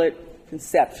Immaculate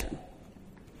Conception,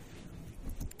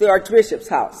 the Archbishop's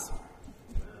house,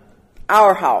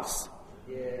 our house,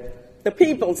 the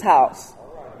people's house.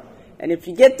 And if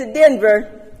you get to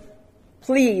Denver,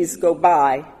 please go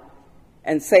by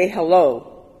and say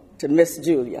hello to Miss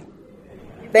Julia.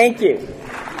 Thank you.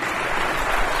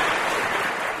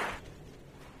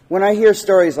 When I hear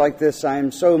stories like this, I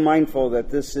am so mindful that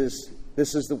this is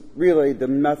really the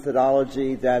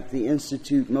methodology that the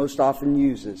Institute most often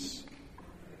uses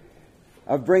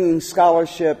of bringing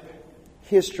scholarship,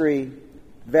 history,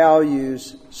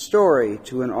 values, story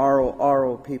to an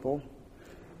oral people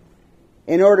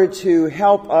in order to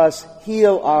help us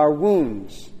heal our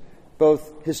wounds,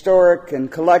 both historic and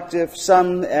collective.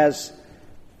 Some, as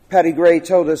Patty Gray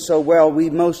told us so well, we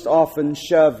most often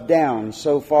shove down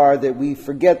so far that we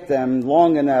forget them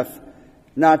long enough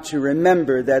not to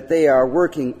remember that they are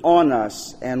working on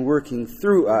us and working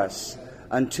through us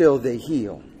until they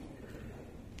heal.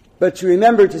 But to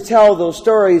remember to tell those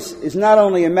stories is not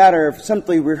only a matter of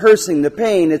simply rehearsing the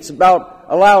pain, it's about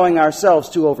allowing ourselves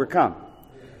to overcome.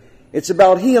 It's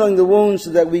about healing the wounds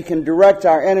so that we can direct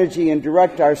our energy and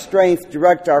direct our strength,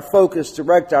 direct our focus,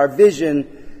 direct our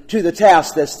vision to the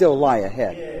tasks that still lie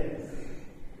ahead.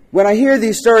 When I hear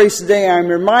these stories today, I'm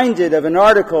reminded of an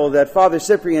article that Father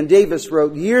Cyprian Davis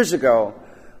wrote years ago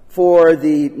for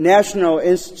the National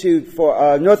Institute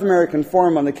for North American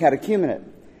Forum on the Catechumenate,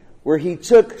 where he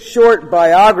took short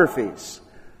biographies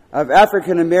of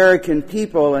African American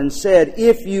people and said,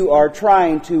 if you are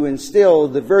trying to instill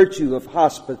the virtue of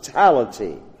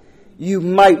hospitality, you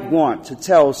might want to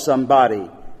tell somebody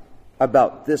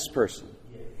about this person.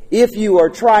 If you are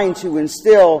trying to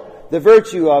instill the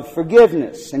virtue of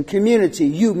forgiveness and community,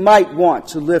 you might want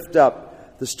to lift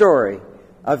up the story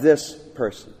of this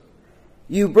person.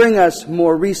 You bring us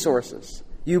more resources.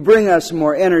 You bring us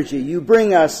more energy. You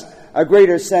bring us a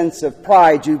greater sense of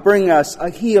pride. You bring us a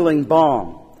healing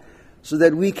balm so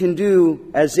that we can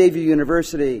do, as Xavier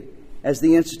University, as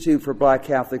the Institute for Black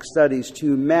Catholic Studies,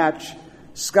 to match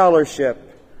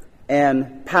scholarship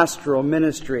and pastoral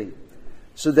ministry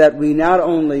so that we not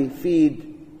only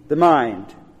feed the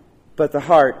mind, but the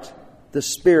heart, the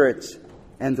spirit,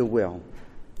 and the will.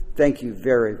 Thank you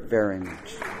very, very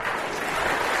much.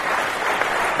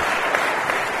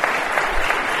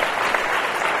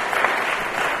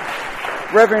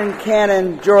 Reverend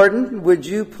Canon Jordan, would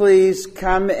you please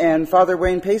come, and Father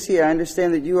Wayne Pacey, I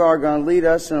understand that you are going to lead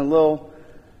us in a little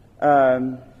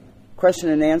question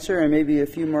and answer and maybe a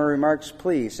few more remarks,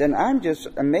 please. And I'm just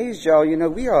amazed, y'all. You know,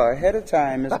 we are ahead of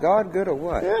time. Is God good or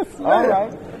what? Yes, all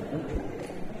right.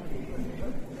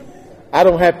 I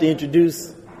don't have to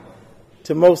introduce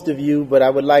to most of you, but I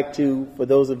would like to, for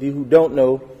those of you who don't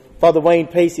know, Father Wayne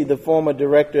Pacey, the former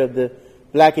director of the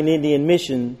Black and Indian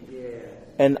Mission,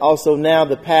 and also now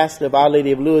the pastor of Our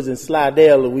Lady of Lourdes in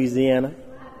Slidell, Louisiana.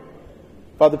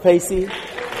 Father Pacey.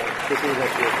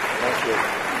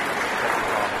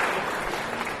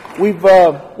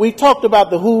 We've talked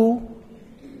about the who,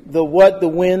 the what, the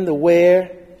when, the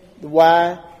where, the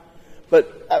why,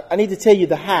 but I need to tell you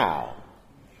the how.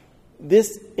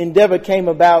 This endeavor came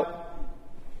about,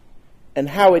 and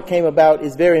how it came about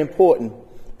is very important,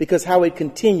 because how it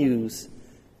continues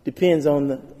depends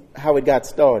on how it got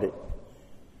started.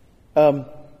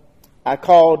 I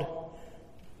called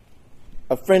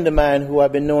a friend of mine who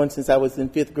I've been knowing since I was in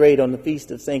 5th grade on the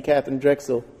feast of St. Catherine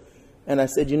Drexel, and I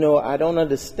said, you know, I don't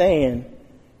understand.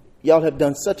 Y'all have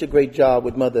done such a great job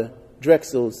with Mother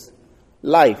Drexel's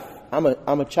life. I'm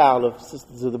a child of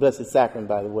Sisters of the Blessed Sacrament,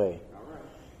 by the way.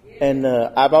 And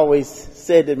I've always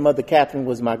said that Mother Catherine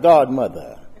was my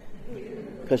godmother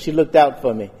because she looked out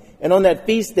for me. And on that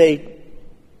feast day,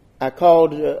 I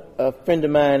called a friend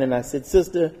of mine and I said,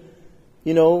 Sister,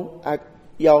 you know,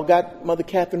 y'all got Mother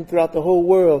Catherine throughout the whole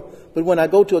world, but when I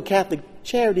go to a Catholic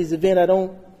Charities event,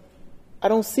 I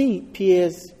don't see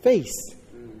Pierre's face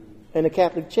in a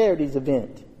Catholic Charities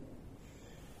event.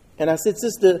 And I said,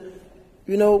 Sister,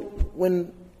 you know,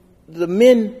 when the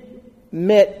men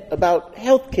met about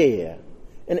health care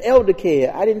and elder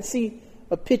care, I didn't see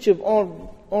a picture of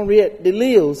Henriette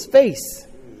Delille's face,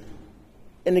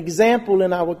 an example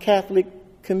in our Catholic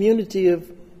community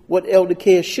of what elder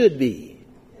care should be.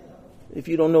 If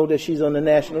you don't know that she's on the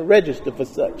National Register for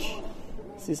such.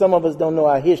 See, some of us don't know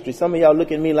our history. Some of y'all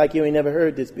look at me like you ain't never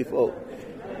heard this before.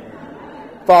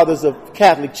 Fathers of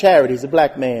Catholic Charities, a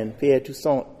black man, Pierre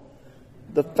Toussaint,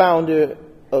 the founder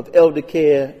of elder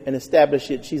care and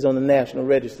established it. She's on the National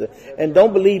Register. And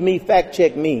don't believe me, fact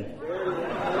check me.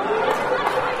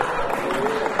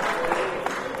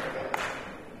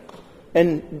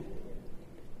 And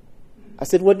I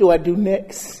said, what do I do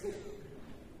next?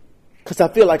 Because I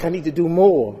feel like I need to do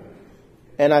more.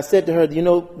 And I said to her, you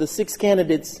know, the 6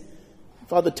 candidates,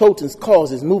 Father Tolton's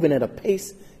cause is moving at a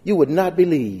pace you would not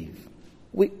believe.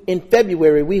 In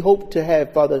February, we hope to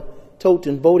have Father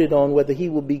Tolton voted on whether he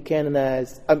will be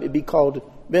canonized, be called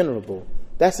Venerable.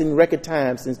 That's in record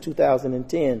time since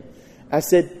 2010. I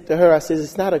said to her,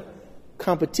 it's not a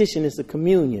competition, it's a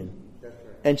communion.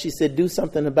 And she said, do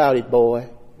something about it, boy.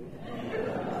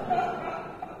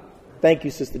 Thank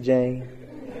you, Sister Jane.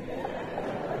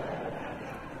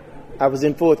 I was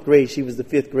in 4th grade. She was the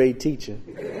 5th grade teacher.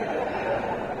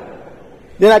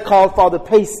 Then I called Father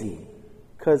Pacey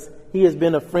because he has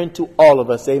been a friend to all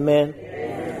of us. Amen?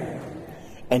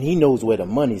 And he knows where the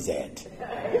money's at.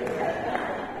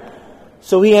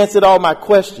 So he answered all my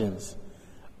questions.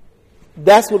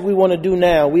 That's what we want to do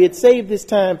now. We had saved this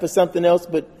time for something else,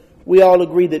 but we all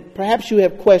agree that perhaps you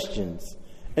have questions.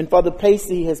 And Father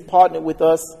Pacey has partnered with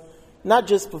us, not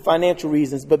just for financial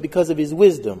reasons, but because of his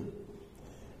wisdom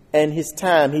and his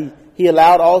time. He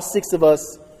allowed all 6 of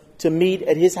us to meet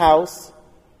at his house.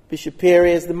 Bishop Pierre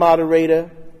is the moderator.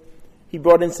 He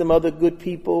brought in some other good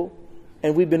people.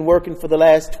 And we've been working for the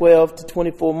last 12 to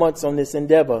 24 months on this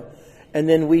endeavor. And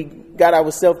then we got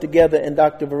ourselves together, and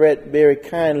Dr. Verrett very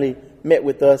kindly met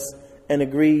with us and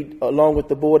agreed, along with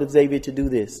the board of Xavier, to do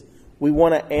this. We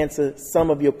want to answer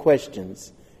some of your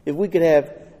questions. If we could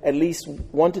have at least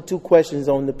 1 to 2 questions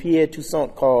on the Pierre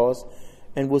Toussaint cause,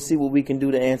 and we'll see what we can do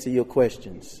to answer your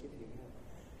questions.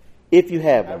 If you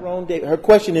have them. Her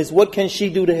question is, what can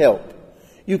she do to help?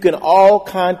 You can all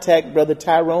contact Brother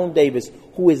Tyrone Davis,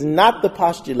 who is not the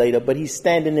postulator, but he's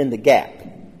standing in the gap.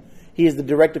 He is the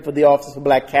director for the Office for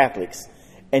Black Catholics.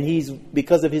 And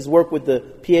because of his work with the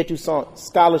Pierre Toussaint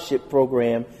Scholarship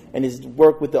Program and his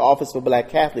work with the Office for Black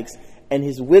Catholics and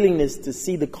his willingness to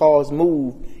see the cause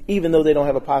move, even though they don't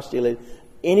have a postulator,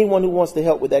 anyone who wants to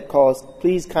help with that cause,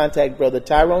 please contact Brother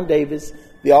Tyrone Davis,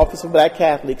 the Office for Black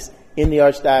Catholics in the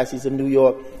Archdiocese of New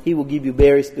York. He will give you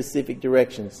very specific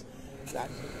directions.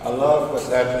 I love what's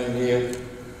happening here.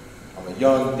 I'm a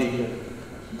young deacon,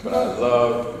 but I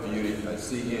love the beauty I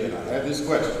see here. And I have this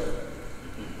question.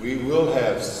 We will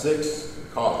have 6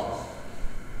 causes.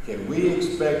 Can we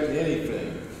expect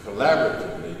anything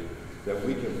collaboratively that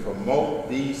we can promote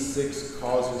these 6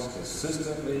 causes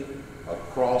consistently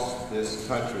across this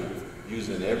country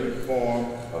using every form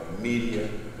of media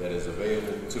that is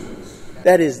available to us?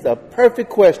 That is the perfect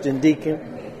question, Deacon.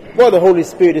 Boy, the Holy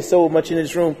Spirit is so much in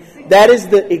this room. That is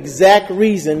the exact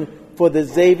reason for the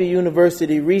Xavier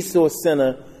University Resource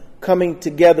Center coming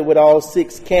together with all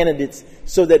 6 candidates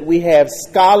so that we have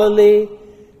scholarly,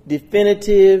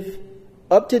 definitive,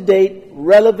 up-to-date,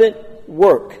 relevant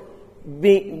work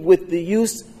with the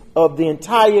use of the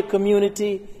entire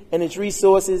community and its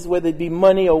resources, whether it be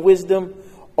money or wisdom,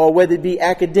 or whether it be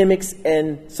academics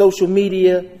and social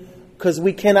media, because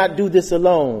we cannot do this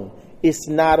alone. It's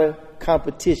not a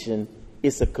competition,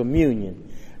 it's a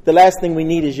communion. The last thing we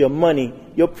need is your money.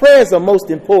 Your prayers are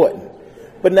most important.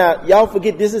 But now, y'all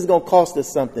forget this is going to cost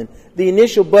us something. The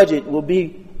initial budget will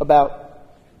be about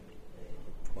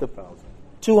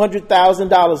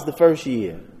 $200,000 the first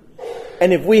year.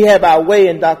 And if we have our way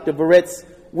and Dr. Barrett's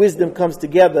wisdom comes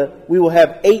together, we will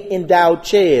have 8 endowed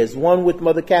chairs, one with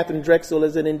Mother Catherine Drexel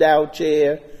as an endowed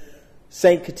chair,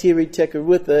 St. Kateri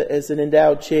Tekakwitha as an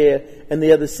endowed chair, and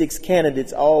the other 6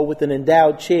 candidates all with an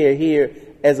endowed chair here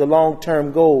as a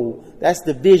long-term goal. That's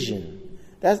the vision.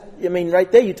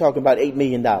 Right there you're talking about $8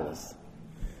 million.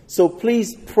 So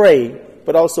please pray,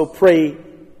 but also pray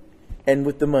and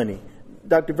with the money.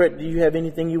 Dr. Brett, do you have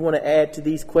anything you want to add to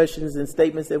these questions and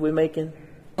statements that we're making?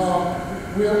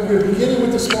 We're beginning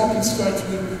with the small piece,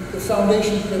 the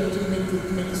foundation to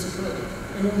make this occur.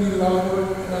 And we need a lot of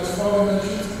work, and as Father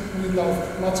mentioned, we need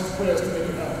lots of prayers to make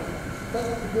it happen. But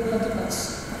it will come to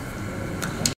pass.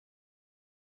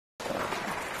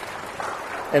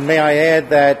 And may I add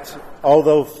that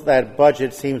although that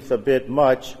budget seems a bit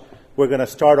much, we're going to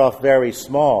start off very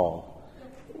small,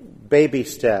 baby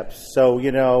steps. So,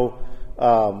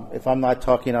 if I'm not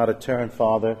talking out of turn,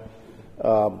 Father,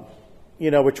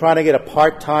 we're trying to get a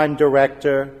part-time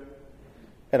director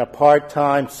and a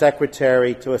part-time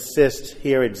secretary to assist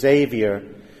here at Xavier.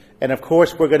 And, of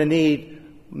course, we're going to need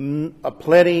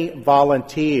plenty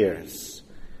volunteers.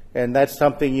 And that's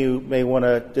something you may want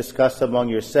to discuss among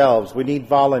yourselves. We need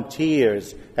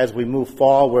volunteers as we move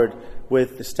forward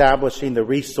with establishing the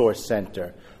resource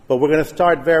center. But we're going to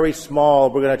start very small.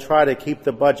 We're going to try to keep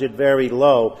the budget very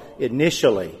low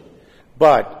initially.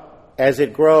 But as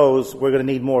it grows, we're going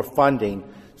to need more funding.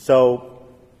 So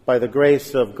by the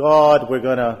grace of God, we're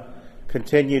going to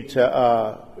continue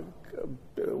to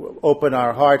open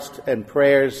our hearts and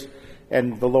prayers,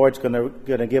 and the Lord's going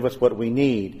to give us what we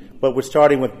need. But we're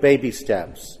starting with baby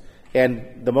steps.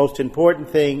 And the most important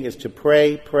thing is to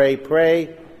pray, pray,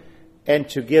 pray, and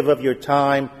to give of your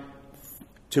time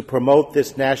to promote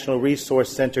this National Resource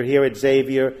Center here at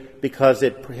Xavier, because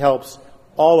it helps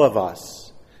all of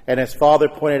us. And as Father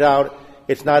pointed out,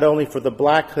 it's not only for the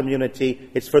black community,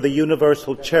 it's for the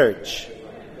universal church.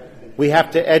 We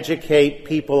have to educate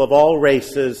people of all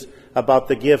races about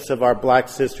the gifts of our black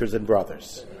sisters and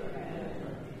brothers.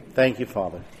 Thank you,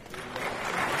 Father.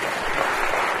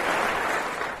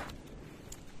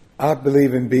 I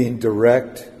believe in being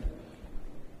direct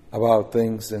about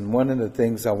things, and one of the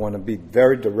things I want to be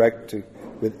very direct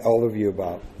with all of you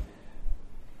about.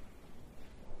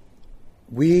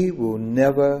 We will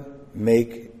never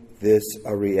make this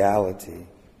a reality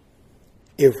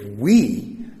if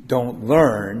we don't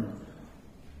learn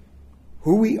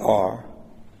who we are,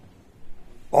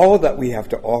 all that we have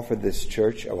to offer this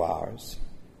church of ours,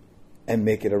 and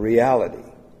make it a reality.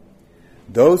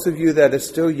 Those of you that are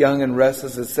still young and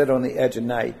restless and sit on the edge of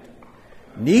night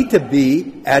need to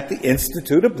be at the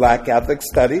Institute of Black Catholic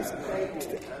Studies.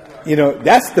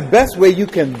 That's the best way you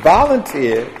can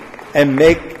volunteer and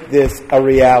make this a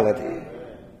reality.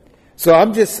 So I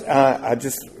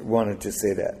just wanted to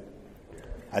say that.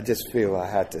 I just feel I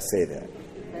had to say that.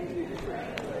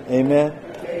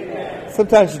 Amen.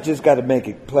 Sometimes you just got to make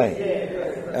it plain.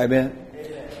 Amen.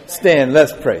 Stand,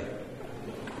 let's pray.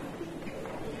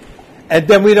 And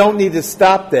then we don't need to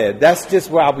stop there. That's just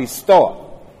where we start.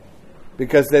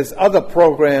 Because there's other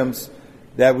programs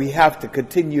that we have to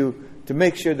continue to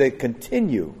make sure they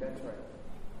continue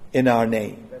in our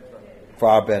name for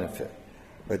our benefit.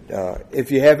 But if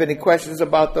you have any questions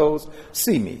about those,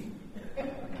 see me.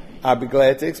 I'll be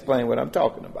glad to explain what I'm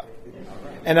talking about.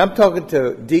 And I'm talking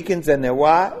to deacons and their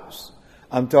wives.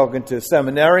 I'm talking to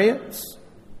seminarians.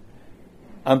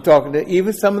 I'm talking to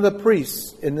even some of the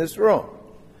priests in this room.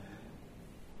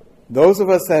 Those of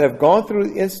us that have gone through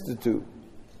the Institute,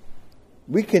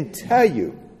 we can tell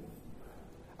you,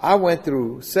 I went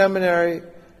through seminary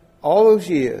all those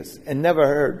years and never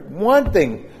heard one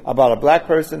thing about a black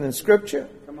person in Scripture.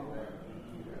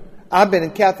 I've been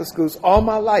in Catholic schools all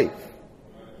my life.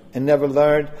 and never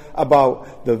learned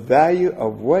about the value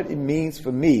of what it means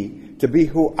for me to be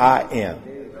who I am.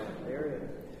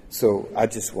 So I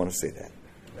just want to say that.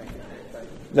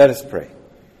 Let us pray.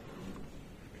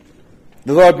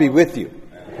 The Lord be with you.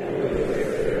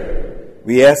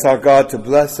 We ask our God to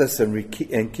bless us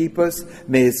and keep us.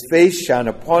 May his face shine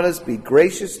upon us, be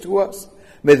gracious to us.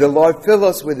 May the Lord fill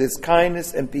us with his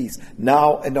kindness and peace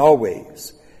now and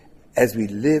always as we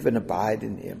live and abide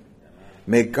in him.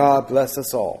 May God bless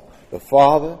us all, the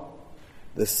Father,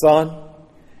 the Son,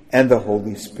 and the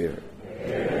Holy Spirit.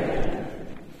 Amen.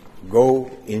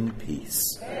 Go in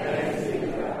peace. Amen.